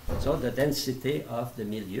 So the density of the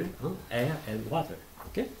milieu, air and water.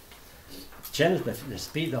 Okay? Change the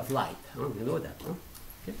speed of light. You know that.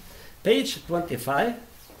 Okay. Page 25.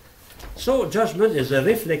 So judgment is a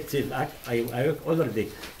reflective act. I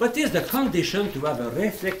already. What is the condition to have a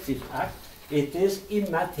reflective act? It is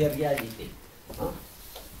immateriality.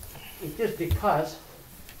 It is because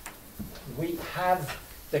we have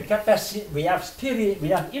the capacity, we have spirit, we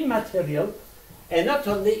have immaterial, and not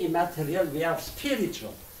only immaterial, we have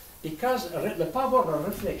spiritual. Because the power of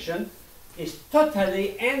reflection is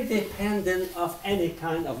totally independent of any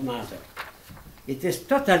kind of matter. It is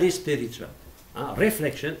totally spiritual.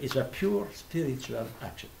 Reflection is a pure spiritual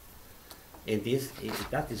action. And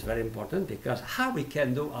that is very important because how we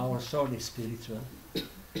can know our soul is spiritual?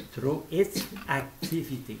 Through its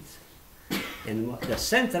activities. And the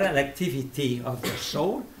central activity of the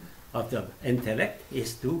soul, of the intellect,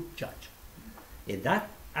 is to judge. And that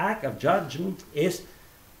act of judgment is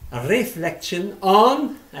a reflection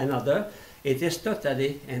on another. It is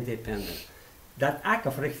totally independent. That act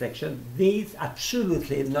of reflection needs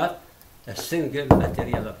absolutely not a single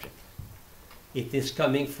material object. It is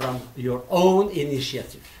coming from your own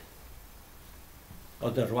initiative.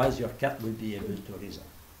 Otherwise, your cat will be able to reason,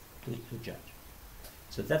 to judge.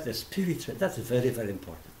 So that is spiritual. That's very, very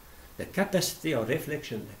important. The capacity of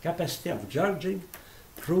reflection, the capacity of judging,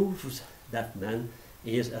 proves that man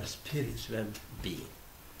is a spiritual being.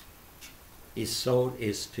 His soul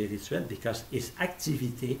is spiritual because his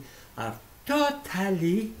activity are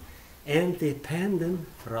totally independent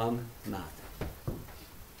from matter.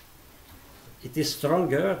 It is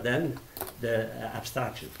stronger than the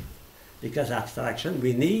abstraction. Because abstraction,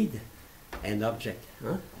 we need an object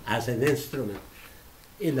as an instrument.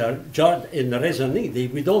 In the reasoning,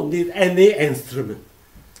 we don't need any instrument.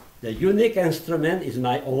 The unique instrument is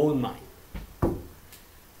my own mind.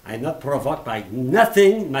 I'm not provoked by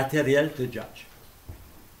nothing material to judge.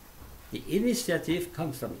 The initiative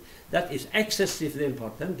comes from me. That is excessively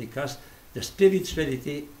important because the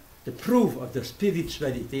spirituality, the proof of the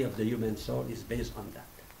spirituality of the human soul is based on that.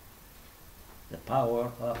 The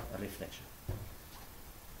power of reflection.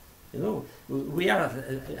 You know, we are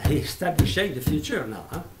establishing the future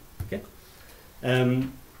now. Okay.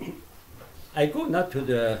 I go now to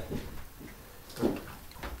the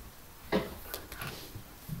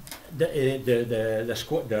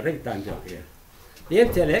rectangle here. The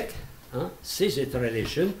intellect sees its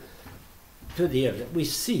relation to the other. We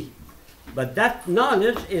see, but that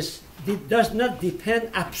knowledge does not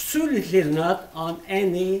depend absolutely not on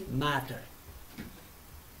any matter.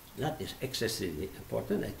 That is excessively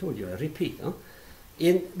important. I told you, I repeat.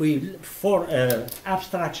 For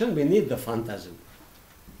abstraction, we need the phantasm.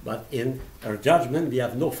 But in our judgment, we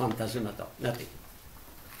have no phantasm at all, nothing.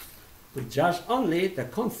 We judge only the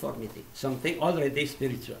conformity, something already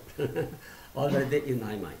spiritual, already in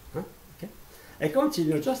my mind. Okay? I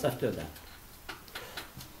continue just after that.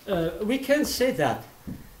 We can say that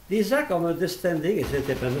this act of understanding is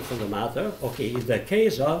independent from the matter. Okay, in the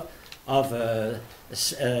case of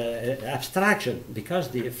abstraction, because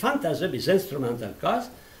the phantasm is instrumental cause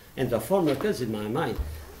and the formal cause in my mind.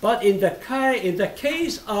 But in the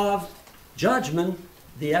case of judgment,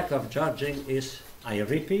 the act of judging is, I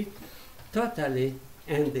repeat, totally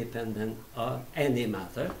independent of any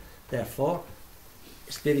matter, therefore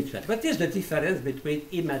spiritual. What is the difference between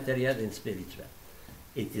immaterial and spiritual?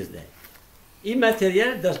 It is there.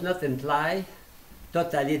 Immaterial does not imply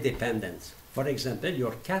totally dependent. For example,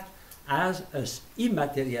 your cat has an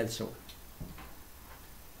immaterial soul.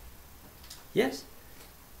 Yes?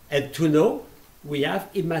 And to know, we have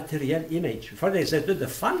immaterial image. For example, the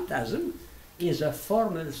phantasm is a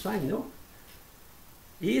formal sign, no?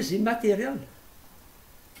 It is immaterial.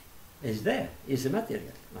 It's there, it's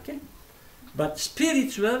immaterial, okay? But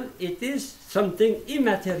spiritual, it is something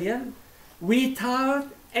immaterial without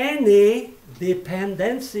any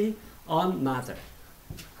dependency on matter.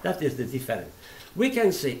 That is the difference. We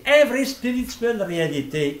can say every spiritual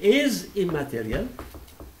reality is immaterial,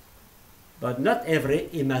 but not every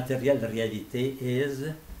immaterial reality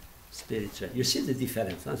is spiritual. You see the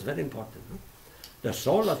difference, that's very important. No? The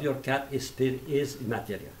soul of your cat is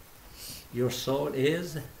immaterial. Your soul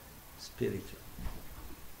is spiritual.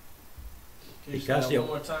 Can you say Because that you- one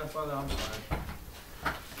more time, Father? I'm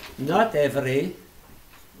sorry. Not every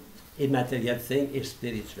immaterial thing is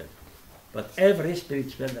spiritual, but every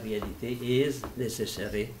spiritual reality is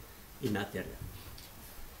necessary immaterial.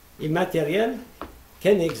 Immaterial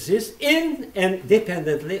can exist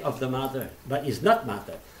independently of the matter, but is not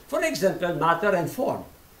matter. For example, matter and form.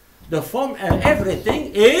 The form of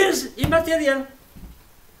everything is immaterial.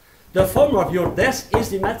 The form of your desk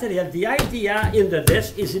is immaterial. The idea in the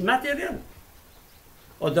desk is immaterial.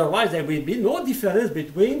 Otherwise, there will be no difference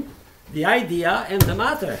between the idea and the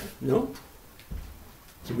matter. No?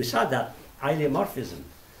 So we saw that isomorphism.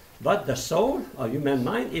 But the soul or human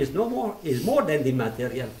mind is more than the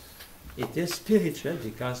material. It is spiritual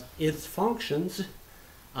because its functions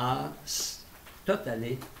are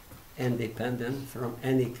totally independent from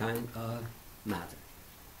any kind of matter,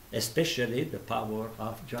 especially the power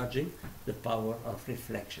of judging, the power of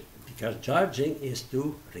reflection, because judging is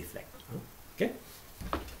to reflect. Okay?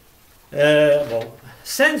 Well,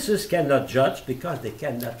 senses cannot judge because they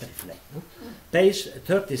cannot reflect. Page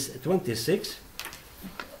 26,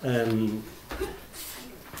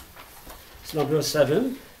 number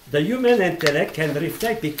 7. The human intellect can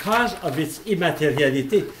reflect because of its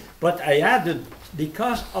immateriality, but I added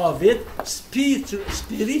because of its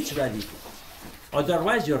spirituality.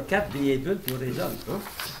 Otherwise, you can't be able to reason.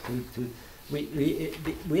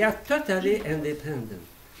 We are totally independent.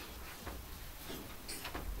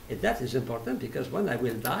 And that is important because when I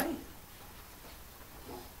will die,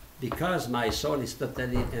 because my soul is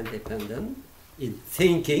totally independent, in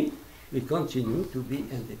thinking, we continue to be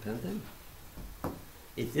independent.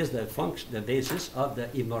 It is the function, the basis of the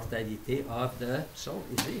immortality of the soul,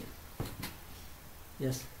 you see.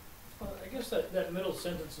 Yes? Well, I guess that middle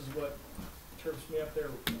sentence is what trips me up there.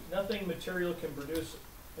 Nothing material can produce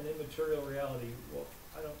an immaterial reality. Well,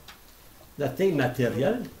 I don't Nothing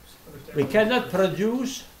material. understand. We what cannot that is.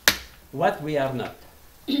 produce what we are not.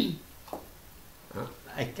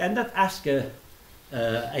 I cannot ask a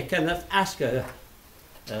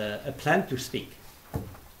plant to speak.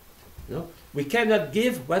 No? We cannot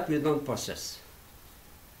give what we don't possess.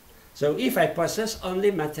 So if I possess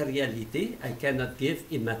only materiality, I cannot give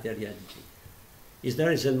immateriality. Is the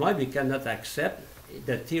reason why we cannot accept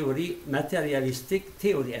the theory, materialistic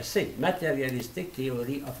theory, I say, materialistic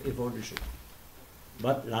theory of evolution.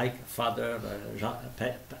 But like Father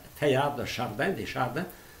Teilhard de Chardin,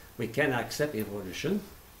 we can accept evolution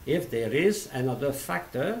if there is another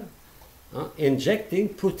factor injecting,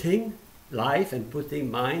 putting life and putting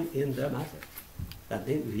mind in the matter. That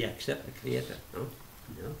means we accept the Creator. No?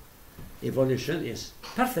 You know? Evolution is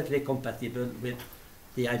perfectly compatible with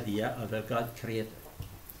the idea of a God Creator.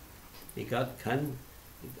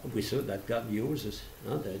 We saw that God uses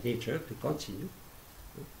the nature to continue.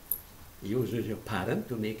 He uses your parent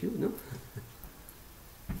to make you, no?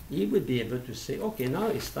 He would be able to say, okay, now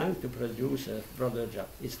it's time to produce Brother Jack.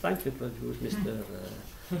 It's time to produce Mr.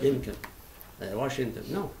 Lincoln, Washington.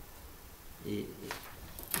 No. He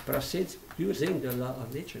proceeds using the law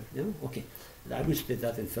of nature. You know? Okay. I will state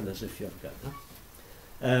that in philosophy of God.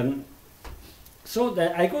 Huh? So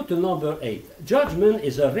I go to number 8. Judgment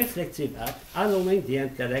is a reflective act allowing the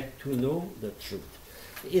intellect to know the truth.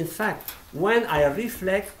 In fact, when I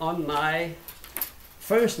reflect on my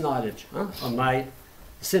first knowledge, on my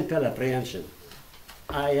simple apprehension,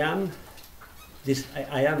 I am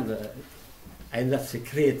not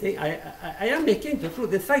creating, I am making the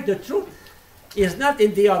truth. In fact, the truth is not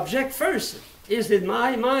in the object first, is in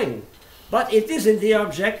my mind, but it is in the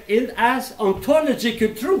object as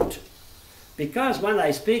ontological truth. Because when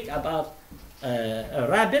I speak about a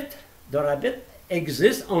rabbit, the rabbit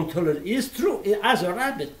exists, is true as a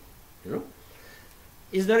rabbit. You know,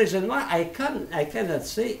 is the reason why I cannot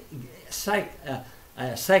say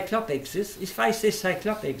Cyclops exists. If I say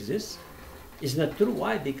Cyclops exists, it's not true.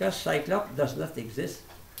 Why? Because Cyclops does not exist.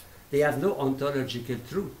 they have no ontological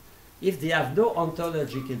truth. If they have no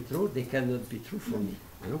ontological truth, they cannot be true for me.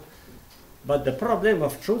 You know? But the problem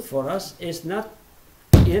of truth for us is not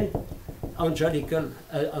in ontological.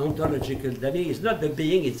 The being is not the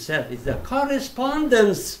being itself. It's the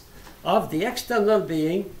correspondence of the external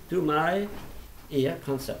being to my here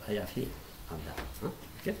concept I have here on that. Huh?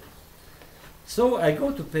 Okay. So I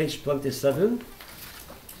go to page 27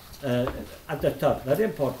 at the top. Very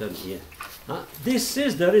important here. This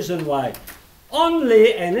is the reason why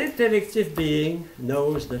only an intellective being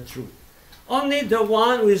knows the truth. Only the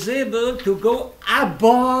one who is able to go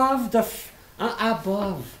above the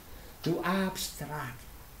above, to abstract,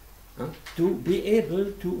 to be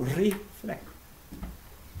able to reflect.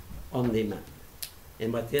 Only man.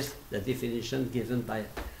 And what is the definition given by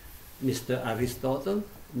Mr. Aristotle?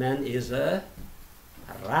 Man is a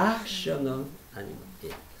rational animal.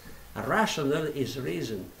 Yeah. A rational is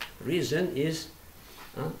reason. Reason is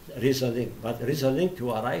reasoning, but reasoning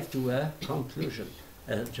to arrive to a conclusion,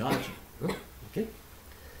 a judgment. Okay?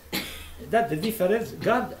 That the difference.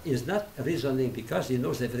 God is not reasoning because he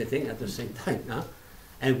knows everything at the same time.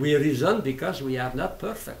 And we reason because we are not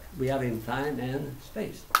perfect. We are in time and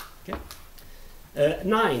space. Okay?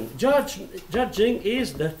 9. Judging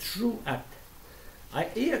is the true act.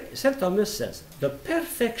 Here, St. Thomas says, the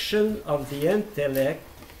perfection of the intellect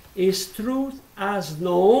is truth as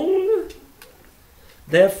known.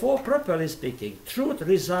 Therefore, properly speaking, truth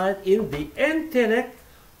resides in the intellect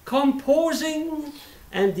composing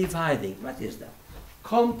and dividing. What is that?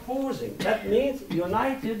 Composing. That means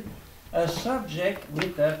united a subject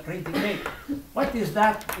with a predicate. What is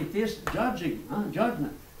that? It is judging,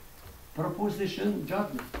 judgment. Proposition,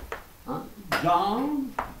 judgment.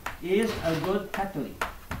 John is a good Catholic.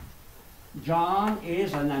 John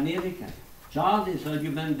is an American. John is a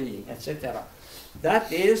human being, etc.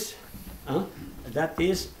 That is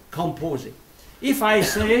composing. If I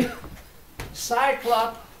say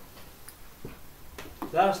Cyclops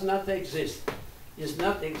does not exist, is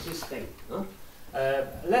not existing.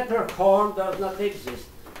 Leprechaun does not exist.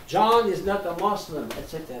 John is not a Muslim,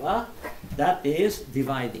 etc. That is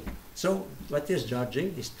dividing. So what is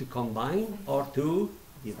judging is to combine or to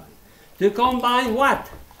divide. To combine what?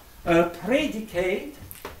 A predicate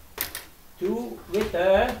with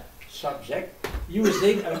a subject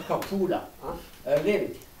using a copula, a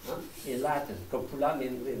link. In Latin, copula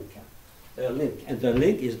means link. A link. And the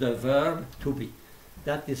link is the verb to be.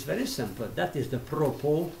 That is very simple. That is the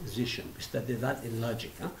proposition. We studied that in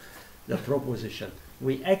logic. The proposition.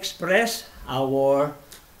 We express our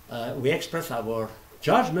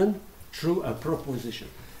judgment through a proposition.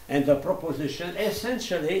 And the proposition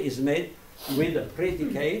essentially is made with a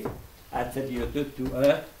predicate attributed to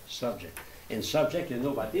a subject. And subject, you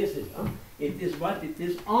know what is it? It is what it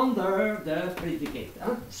is under the predicate.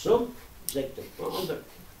 Subjective, under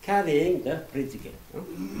carrying the predicate.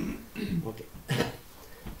 Okay.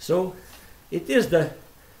 So it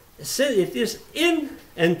is in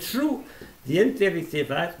and through the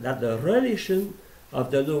intellective act that the relation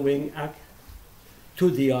of the knowing act to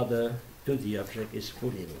the other, to the object, is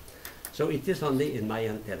fully known. So it is only in my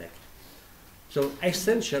intellect. So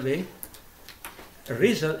essentially,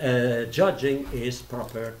 judging is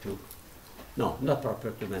proper to, no, not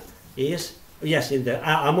proper to man. Is, yes, in the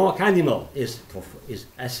among animal is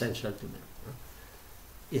essential to man.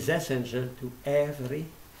 Is essential to every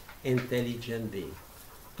intelligent being.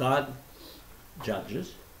 God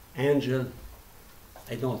judges. Angel,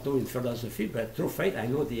 I don't know in philosophy, but through faith I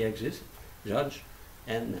know they exist. Judge,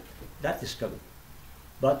 and that is coming.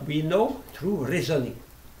 But we know through reasoning.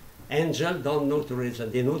 Angels don't know through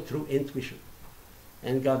reason, they know through intuition.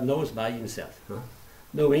 And God knows by himself.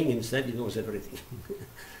 Knowing himself, he knows everything.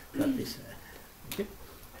 That is, okay.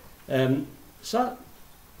 So,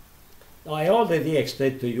 I already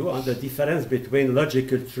explained to you on the difference between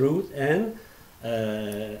logical truth and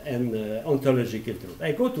ontological truth.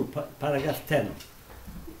 I go to paragraph 10.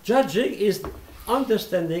 Judging is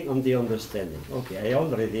understanding on the understanding. Okay, I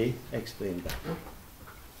already explained that.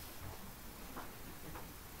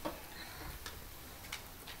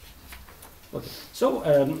 Okay, so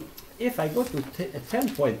if I go to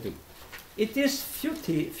 10.2, it is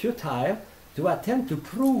futile to attempt to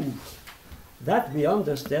prove that we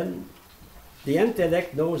understand the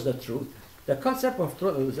intellect knows the truth. The concept of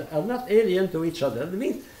truth are not alien to each other. It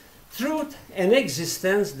means truth and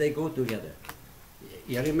existence, they go together.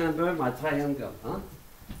 You remember my triangle, huh?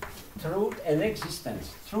 Truth and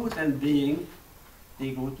existence, truth and being,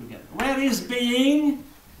 they go together. Where is being?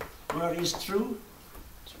 Where is truth?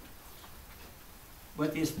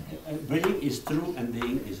 What is being is true and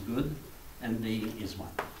being is good and being is one.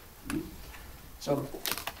 So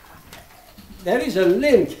there is a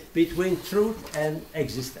link between truth and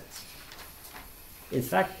existence. In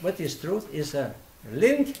fact, what is truth is a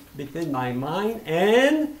link between my mind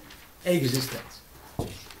and existence.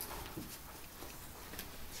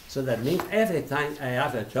 So that means every time I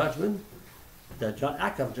have a judgment, the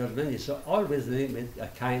act of judgment is always linked with a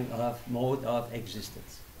kind of mode of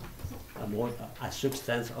existence, a mode of a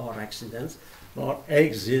substance or accidents or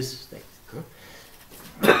existence.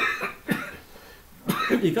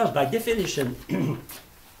 Because by definition,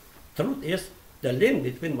 truth is the link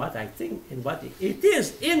between what I think and what it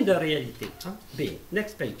is in the reality. Being.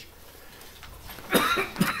 Next page.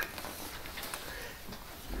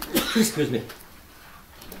 Excuse me.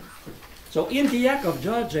 So in the act of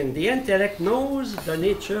judging, the intellect knows the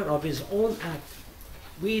nature of his own act.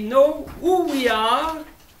 We know who we are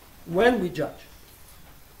when we judge.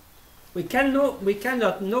 We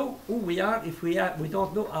cannot know who we are if we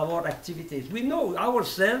don't know our activities. We know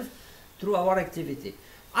ourselves through our activity.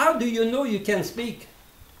 How do you know you can speak?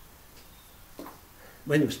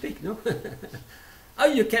 When you speak, no? How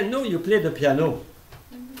you can know you play the piano?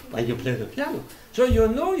 When you play the piano. So you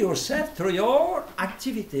know yourself through your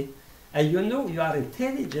activity. And you know you are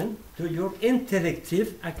intelligent to your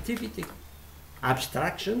intellective activity.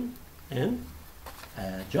 Abstraction and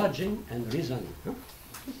judging and reasoning. Huh?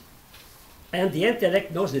 And the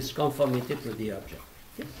intellect knows its conformity to the object.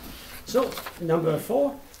 Okay? So, number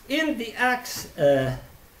 4, in the acts, the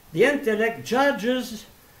intellect judges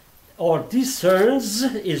or discerns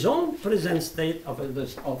his own present state of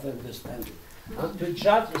understanding. To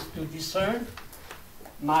judge is to discern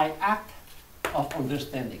my act of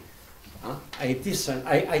understanding. I discern.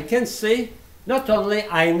 I can say, not only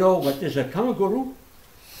I know what is a kangaroo,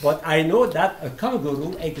 but I know that a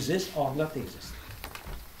kangaroo exists or not exists.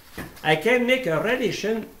 I can make a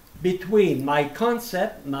relation between my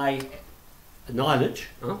concept, my knowledge,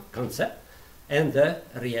 concept, and the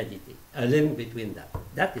reality. A link between that.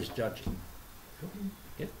 That is judging.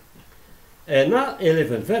 Okay. Now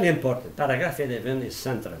 11, very important. Paragraph 11 is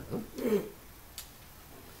central.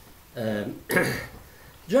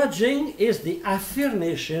 Judging is the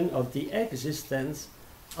affirmation of the existence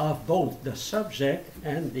of both the subject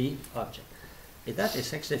and the object. And that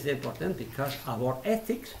is extremely important because our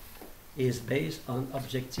ethics is based on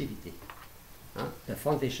objectivity. The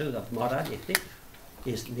foundation of moral ethics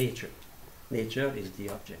is nature. Nature is the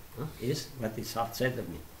object, is what is outside of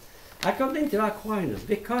me. According to Aquinas,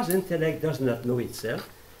 because intellect does not know itself,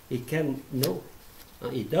 it can know,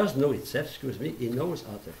 it does know itself, it knows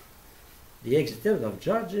others. The existence of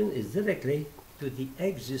judging is directly to the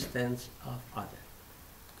existence of others.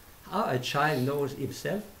 How a child knows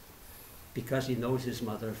himself? Because he knows his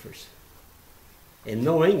mother first. And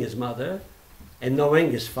knowing his mother, and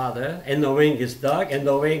knowing his father, and knowing his dog, and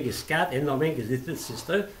knowing his cat, and knowing his little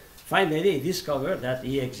sister, finally he discovered that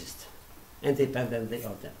he exists, independently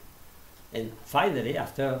of them. And finally,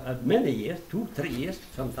 after many years, 2, 3 years,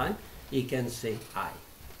 sometimes, he can say I.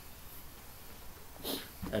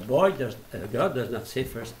 A girl does not say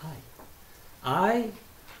first I. I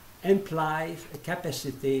implies a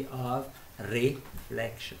capacity of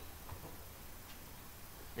reflection.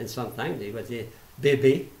 And sometimes they would say,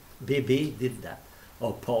 baby did that,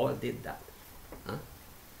 or Paul did that.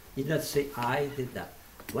 He does say I did that.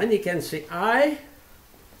 When he can say I,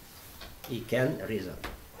 he can reason.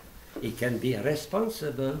 He can be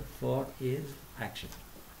responsible for his action.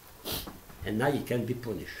 And now he can be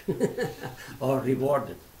punished or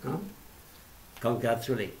rewarded.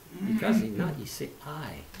 Congratulate. Because now he say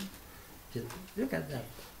I. Just look at that.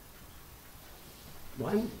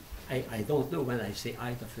 One, I don't know when I say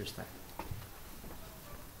I the first time.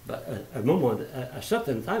 But a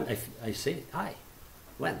certain time I say I.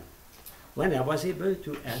 When? When I was able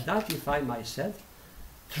to identify myself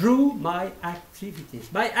through my activities.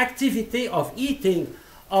 My activity of eating,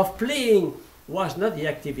 of playing, was not the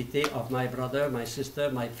activity of my brother, my sister,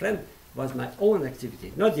 my friend, was my own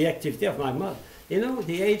activity, not the activity of my mother. You know,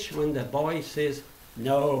 the age when the boy says,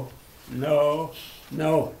 no, no,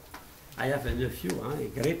 no. I have a nephew,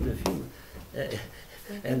 a great nephew.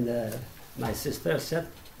 And my sister said,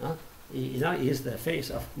 he is the face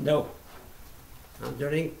of no.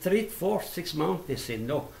 During 3, 4, 6 months, they say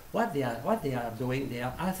no. What they are doing, they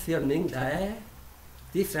are affirming the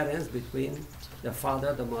difference between the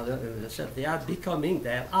father, the mother, and the son. They are becoming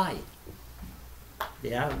their I.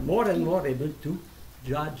 They are more and more able to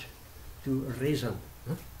judge, to reason.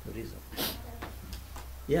 To reason.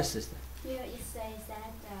 Yes, sister. Here it says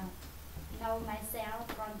that know myself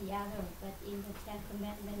from the other, but in the 10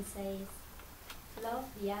 Commandments says love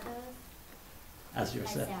the other As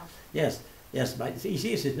yourself. myself. Yes, yes, but the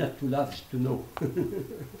easiest is not to love, is to know.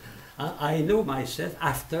 I know myself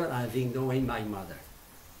after having known my mother.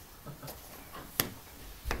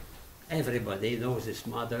 Everybody knows his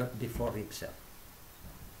mother before himself.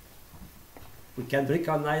 We can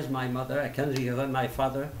recognize my mother, I can recognize my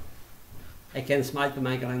father, I can smile to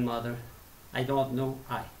my grandmother. I don't know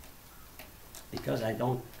I. Because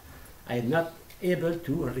I'm not able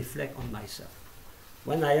to reflect on myself.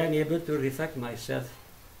 When I am able to reflect myself,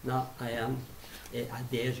 now I am at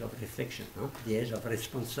the age of reflection, the age of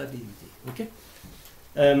responsibility. Okay?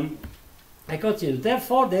 I continue.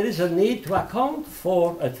 Therefore, there is a need to account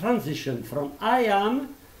for a transition from I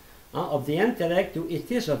am of the intellect to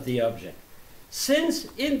it is of the object. Since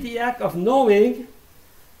in the act of knowing,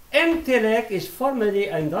 intellect is formally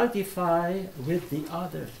identified with the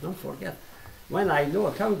others. Don't forget, when I know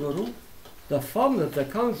a kangaroo, the form of the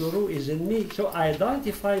kangaroo is in me. So I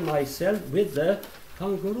identify myself with the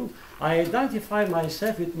kangaroo. I identify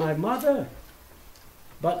myself with my mother.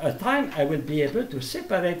 But at time I will be able to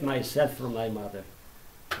separate myself from my mother.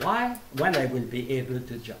 Why? When I will be able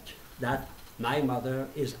to judge that my mother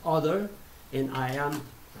is other and I am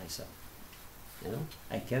myself. You know,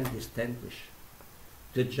 I can distinguish.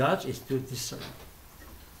 To judge is to discern,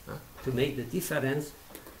 to make the difference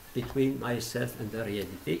between myself and the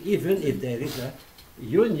reality, even if there is a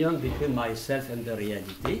union between myself and the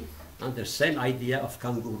reality, and the same idea of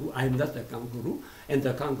kangaroo. I'm not a kangaroo, and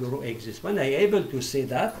the kangaroo exists. When I'm able to say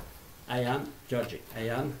that, I am judging. I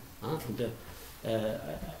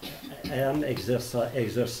am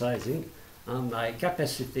exercising my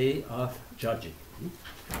capacity of judging,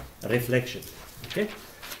 reflection. Okay,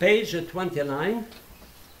 page 29.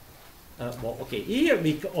 Well, okay, here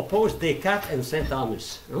we oppose Descartes and St.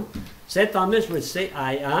 Thomas. St. Thomas will say,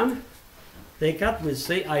 I am. Descartes will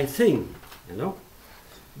say, I think. You know,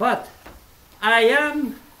 but I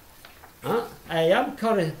am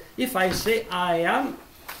correct. If I say I am,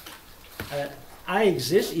 I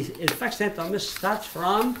exist. In fact, St. Thomas starts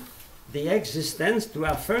from the existence to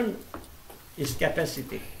affirm his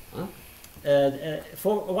capacity.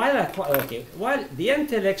 While the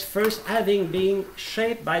intellect first having been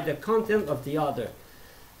shaped by the content of the other.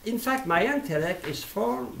 In fact, my intellect is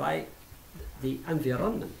formed by the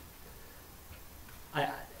environment.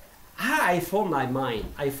 How I form my mind?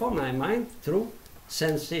 I form my mind through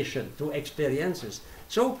sensation, through experiences.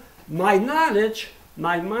 So my knowledge,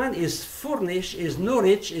 my mind is furnished, is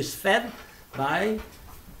nourished, is fed by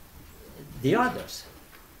the others.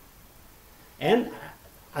 And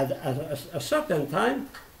at a certain time,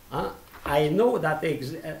 I know that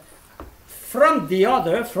from the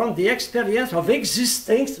other, from the experience of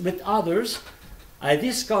existence with others, I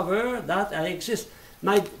discover that I exist.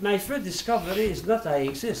 My first discovery is not I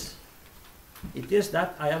exist. It is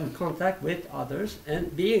that I am in contact with others,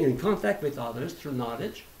 and being in contact with others through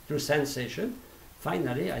knowledge, through sensation,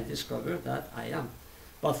 finally I discover that I am.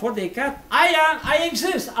 But for Descartes, I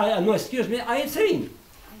exist. I think.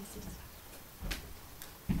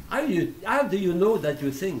 How do you know that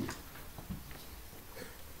you think?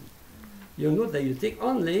 You know that you think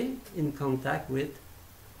only in contact with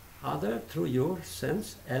others through your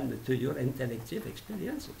sense and to your intellective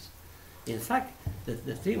experiences. In fact, the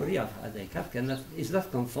theory of Descartes is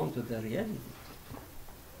not conformed to the reality.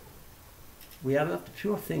 We are not a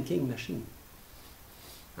pure thinking machine.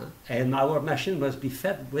 And our machine must be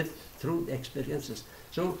fed through the experiences.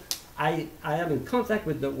 So I am in contact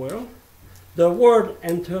with the world. The word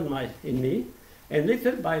entered in me, and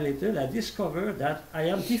little by little I discover that I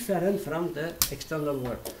am different from the external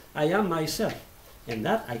world. I am myself, and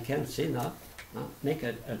that I can say now, make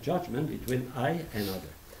a judgment between I and other.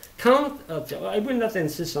 Kant, I will not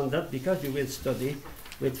insist on that because you will study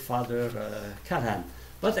with Father Callahan.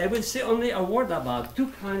 But I will say only a word about two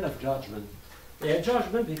kinds of judgment. A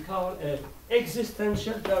judgment we call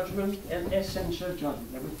existential judgment and essential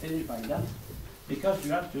judgment. I will finish by that, because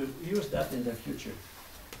you have to use that in the future.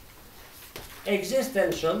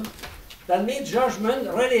 Existential, that means judgment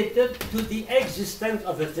related to the existence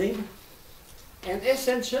of a thing, and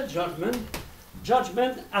essential judgment,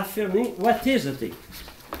 judgment affirming what is a thing.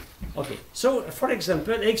 Okay, so for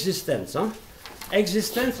example, existence,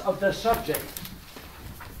 existence of the subject.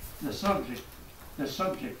 The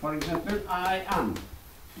subject, for example, I am,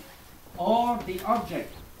 or the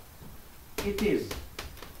object, it is.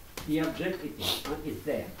 The object is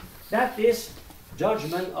there. That is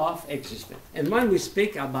judgment of existence. And when we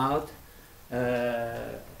speak about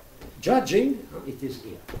judging, it is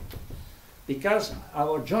here. Because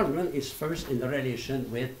our judgment is first in relation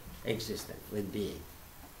with existence, with being.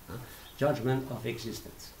 Judgment of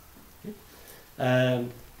existence. Okay?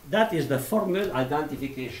 That is the formal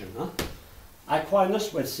identification.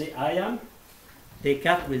 Aquinas will say I am,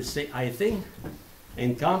 Descartes will say, I think,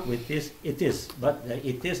 and Kant with this, it is, but the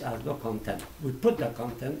it is has no content. We put the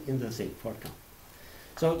content in the thing for Kant.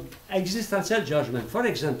 So existential judgment, for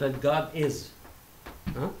example, God is.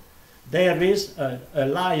 Huh? There is a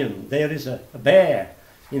lion, there is a bear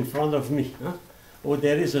in front of me, huh? Or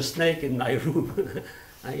there is a snake in my room,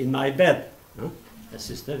 in my bed. Huh? A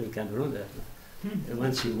sister in Cameroon,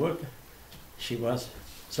 when she worked,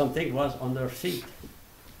 something was on her feet,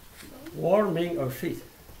 warming her feet.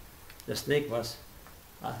 The snake was,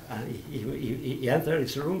 he entered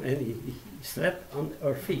his room and he slept on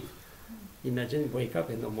her feet. Imagine wake up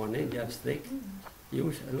in the morning, you have snake,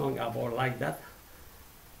 use a long arbor like that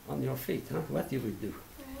on your feet, huh? What you would do?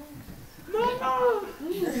 Mama!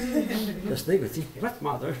 The snake would think, what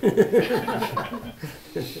mother?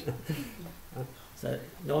 So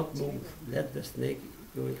don't move, let the snake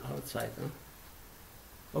go outside.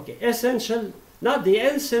 Huh? Okay, essential, not the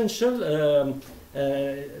essential,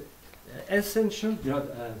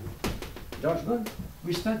 judgment.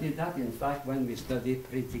 We studied that, in fact, when we studied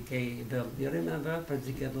predicable. Do you remember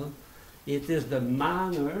predicable? It is the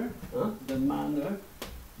manner,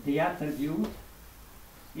 the attribute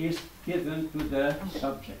is given to the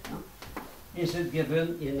subject. Huh? Is it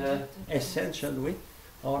given in an essential way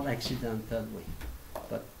or accidental way?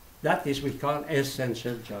 But that is we call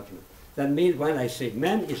essential judgment. That means when I say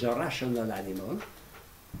man is a rational animal,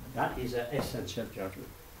 that is an essential judgment.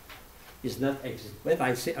 It's not exist. When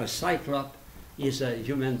I say a cyclops is a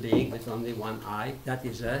human being with only one eye, that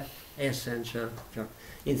is an essential judgment.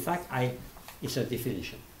 In fact, it's a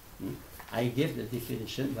definition. I give the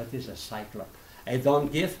definition, what is a cyclops. I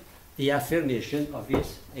don't give the affirmation of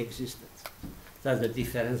its existence. That's the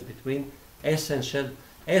difference between essential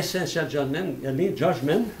judgment, I mean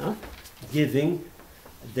judgment, huh? Giving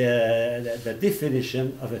the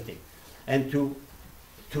definition of a thing. And to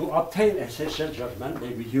obtain essential judgment,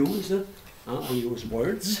 we use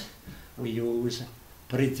words, we use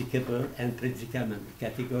predicable and predicament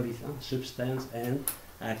categories, substance and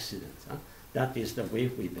accidents. That is the way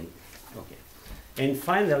we make. Okay. And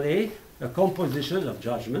finally, the composition of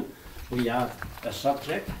judgment. We have a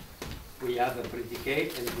subject, we have a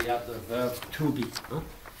predicate, and we have the verb to be.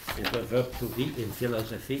 And the verb to be in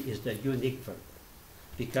philosophy is the unique verb.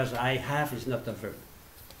 Because I have is not a verb.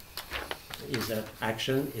 Is an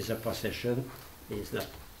action, is a possession, is not.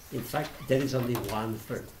 In fact, there is only one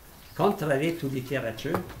verb. Contrary to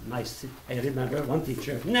literature, I remember one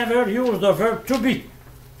teacher never used the verb to be.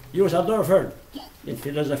 Use other verb. In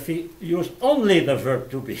philosophy, use only the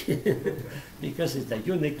verb to be. Because it's a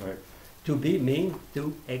unique verb. To be means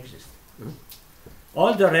to exist.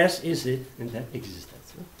 All the rest is it in that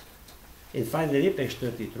existence. And finally, page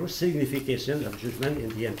 32, signification of judgment in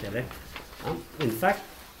the intellect. In fact,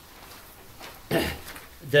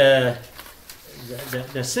 the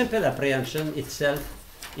simple apprehension itself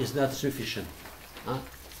is not sufficient.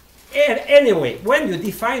 Anyway, when you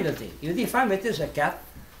define a thing, you define it as a cat,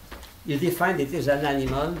 you define it as an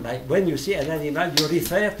animal. Like when you see an animal, you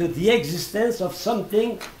refer to the existence of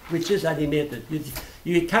something which is animated.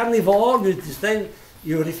 You carnivore,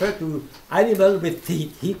 you refer to animal with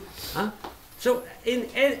teeth. So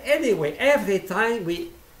anyway, every time we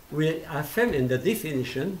affirm in the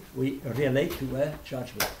definition, we relate to a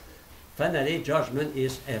judgment. Finally, judgment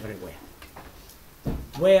is everywhere.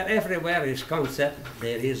 Where everywhere is concept,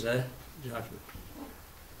 there is a judgment.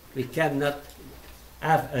 We cannot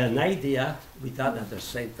have an idea without at the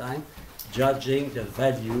same time judging the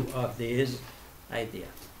value of this idea.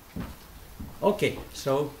 Okay,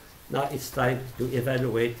 so now it's time to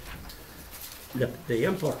evaluate the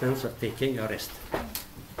importance of taking a rest.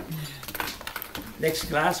 Next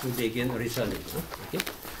class we begin reasoning. Okay?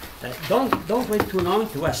 Don't wait too long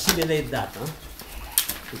to assimilate that,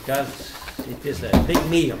 because it is a big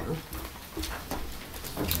meal.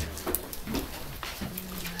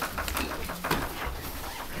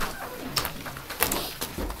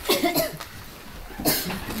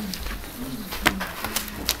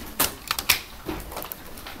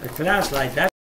 A class like that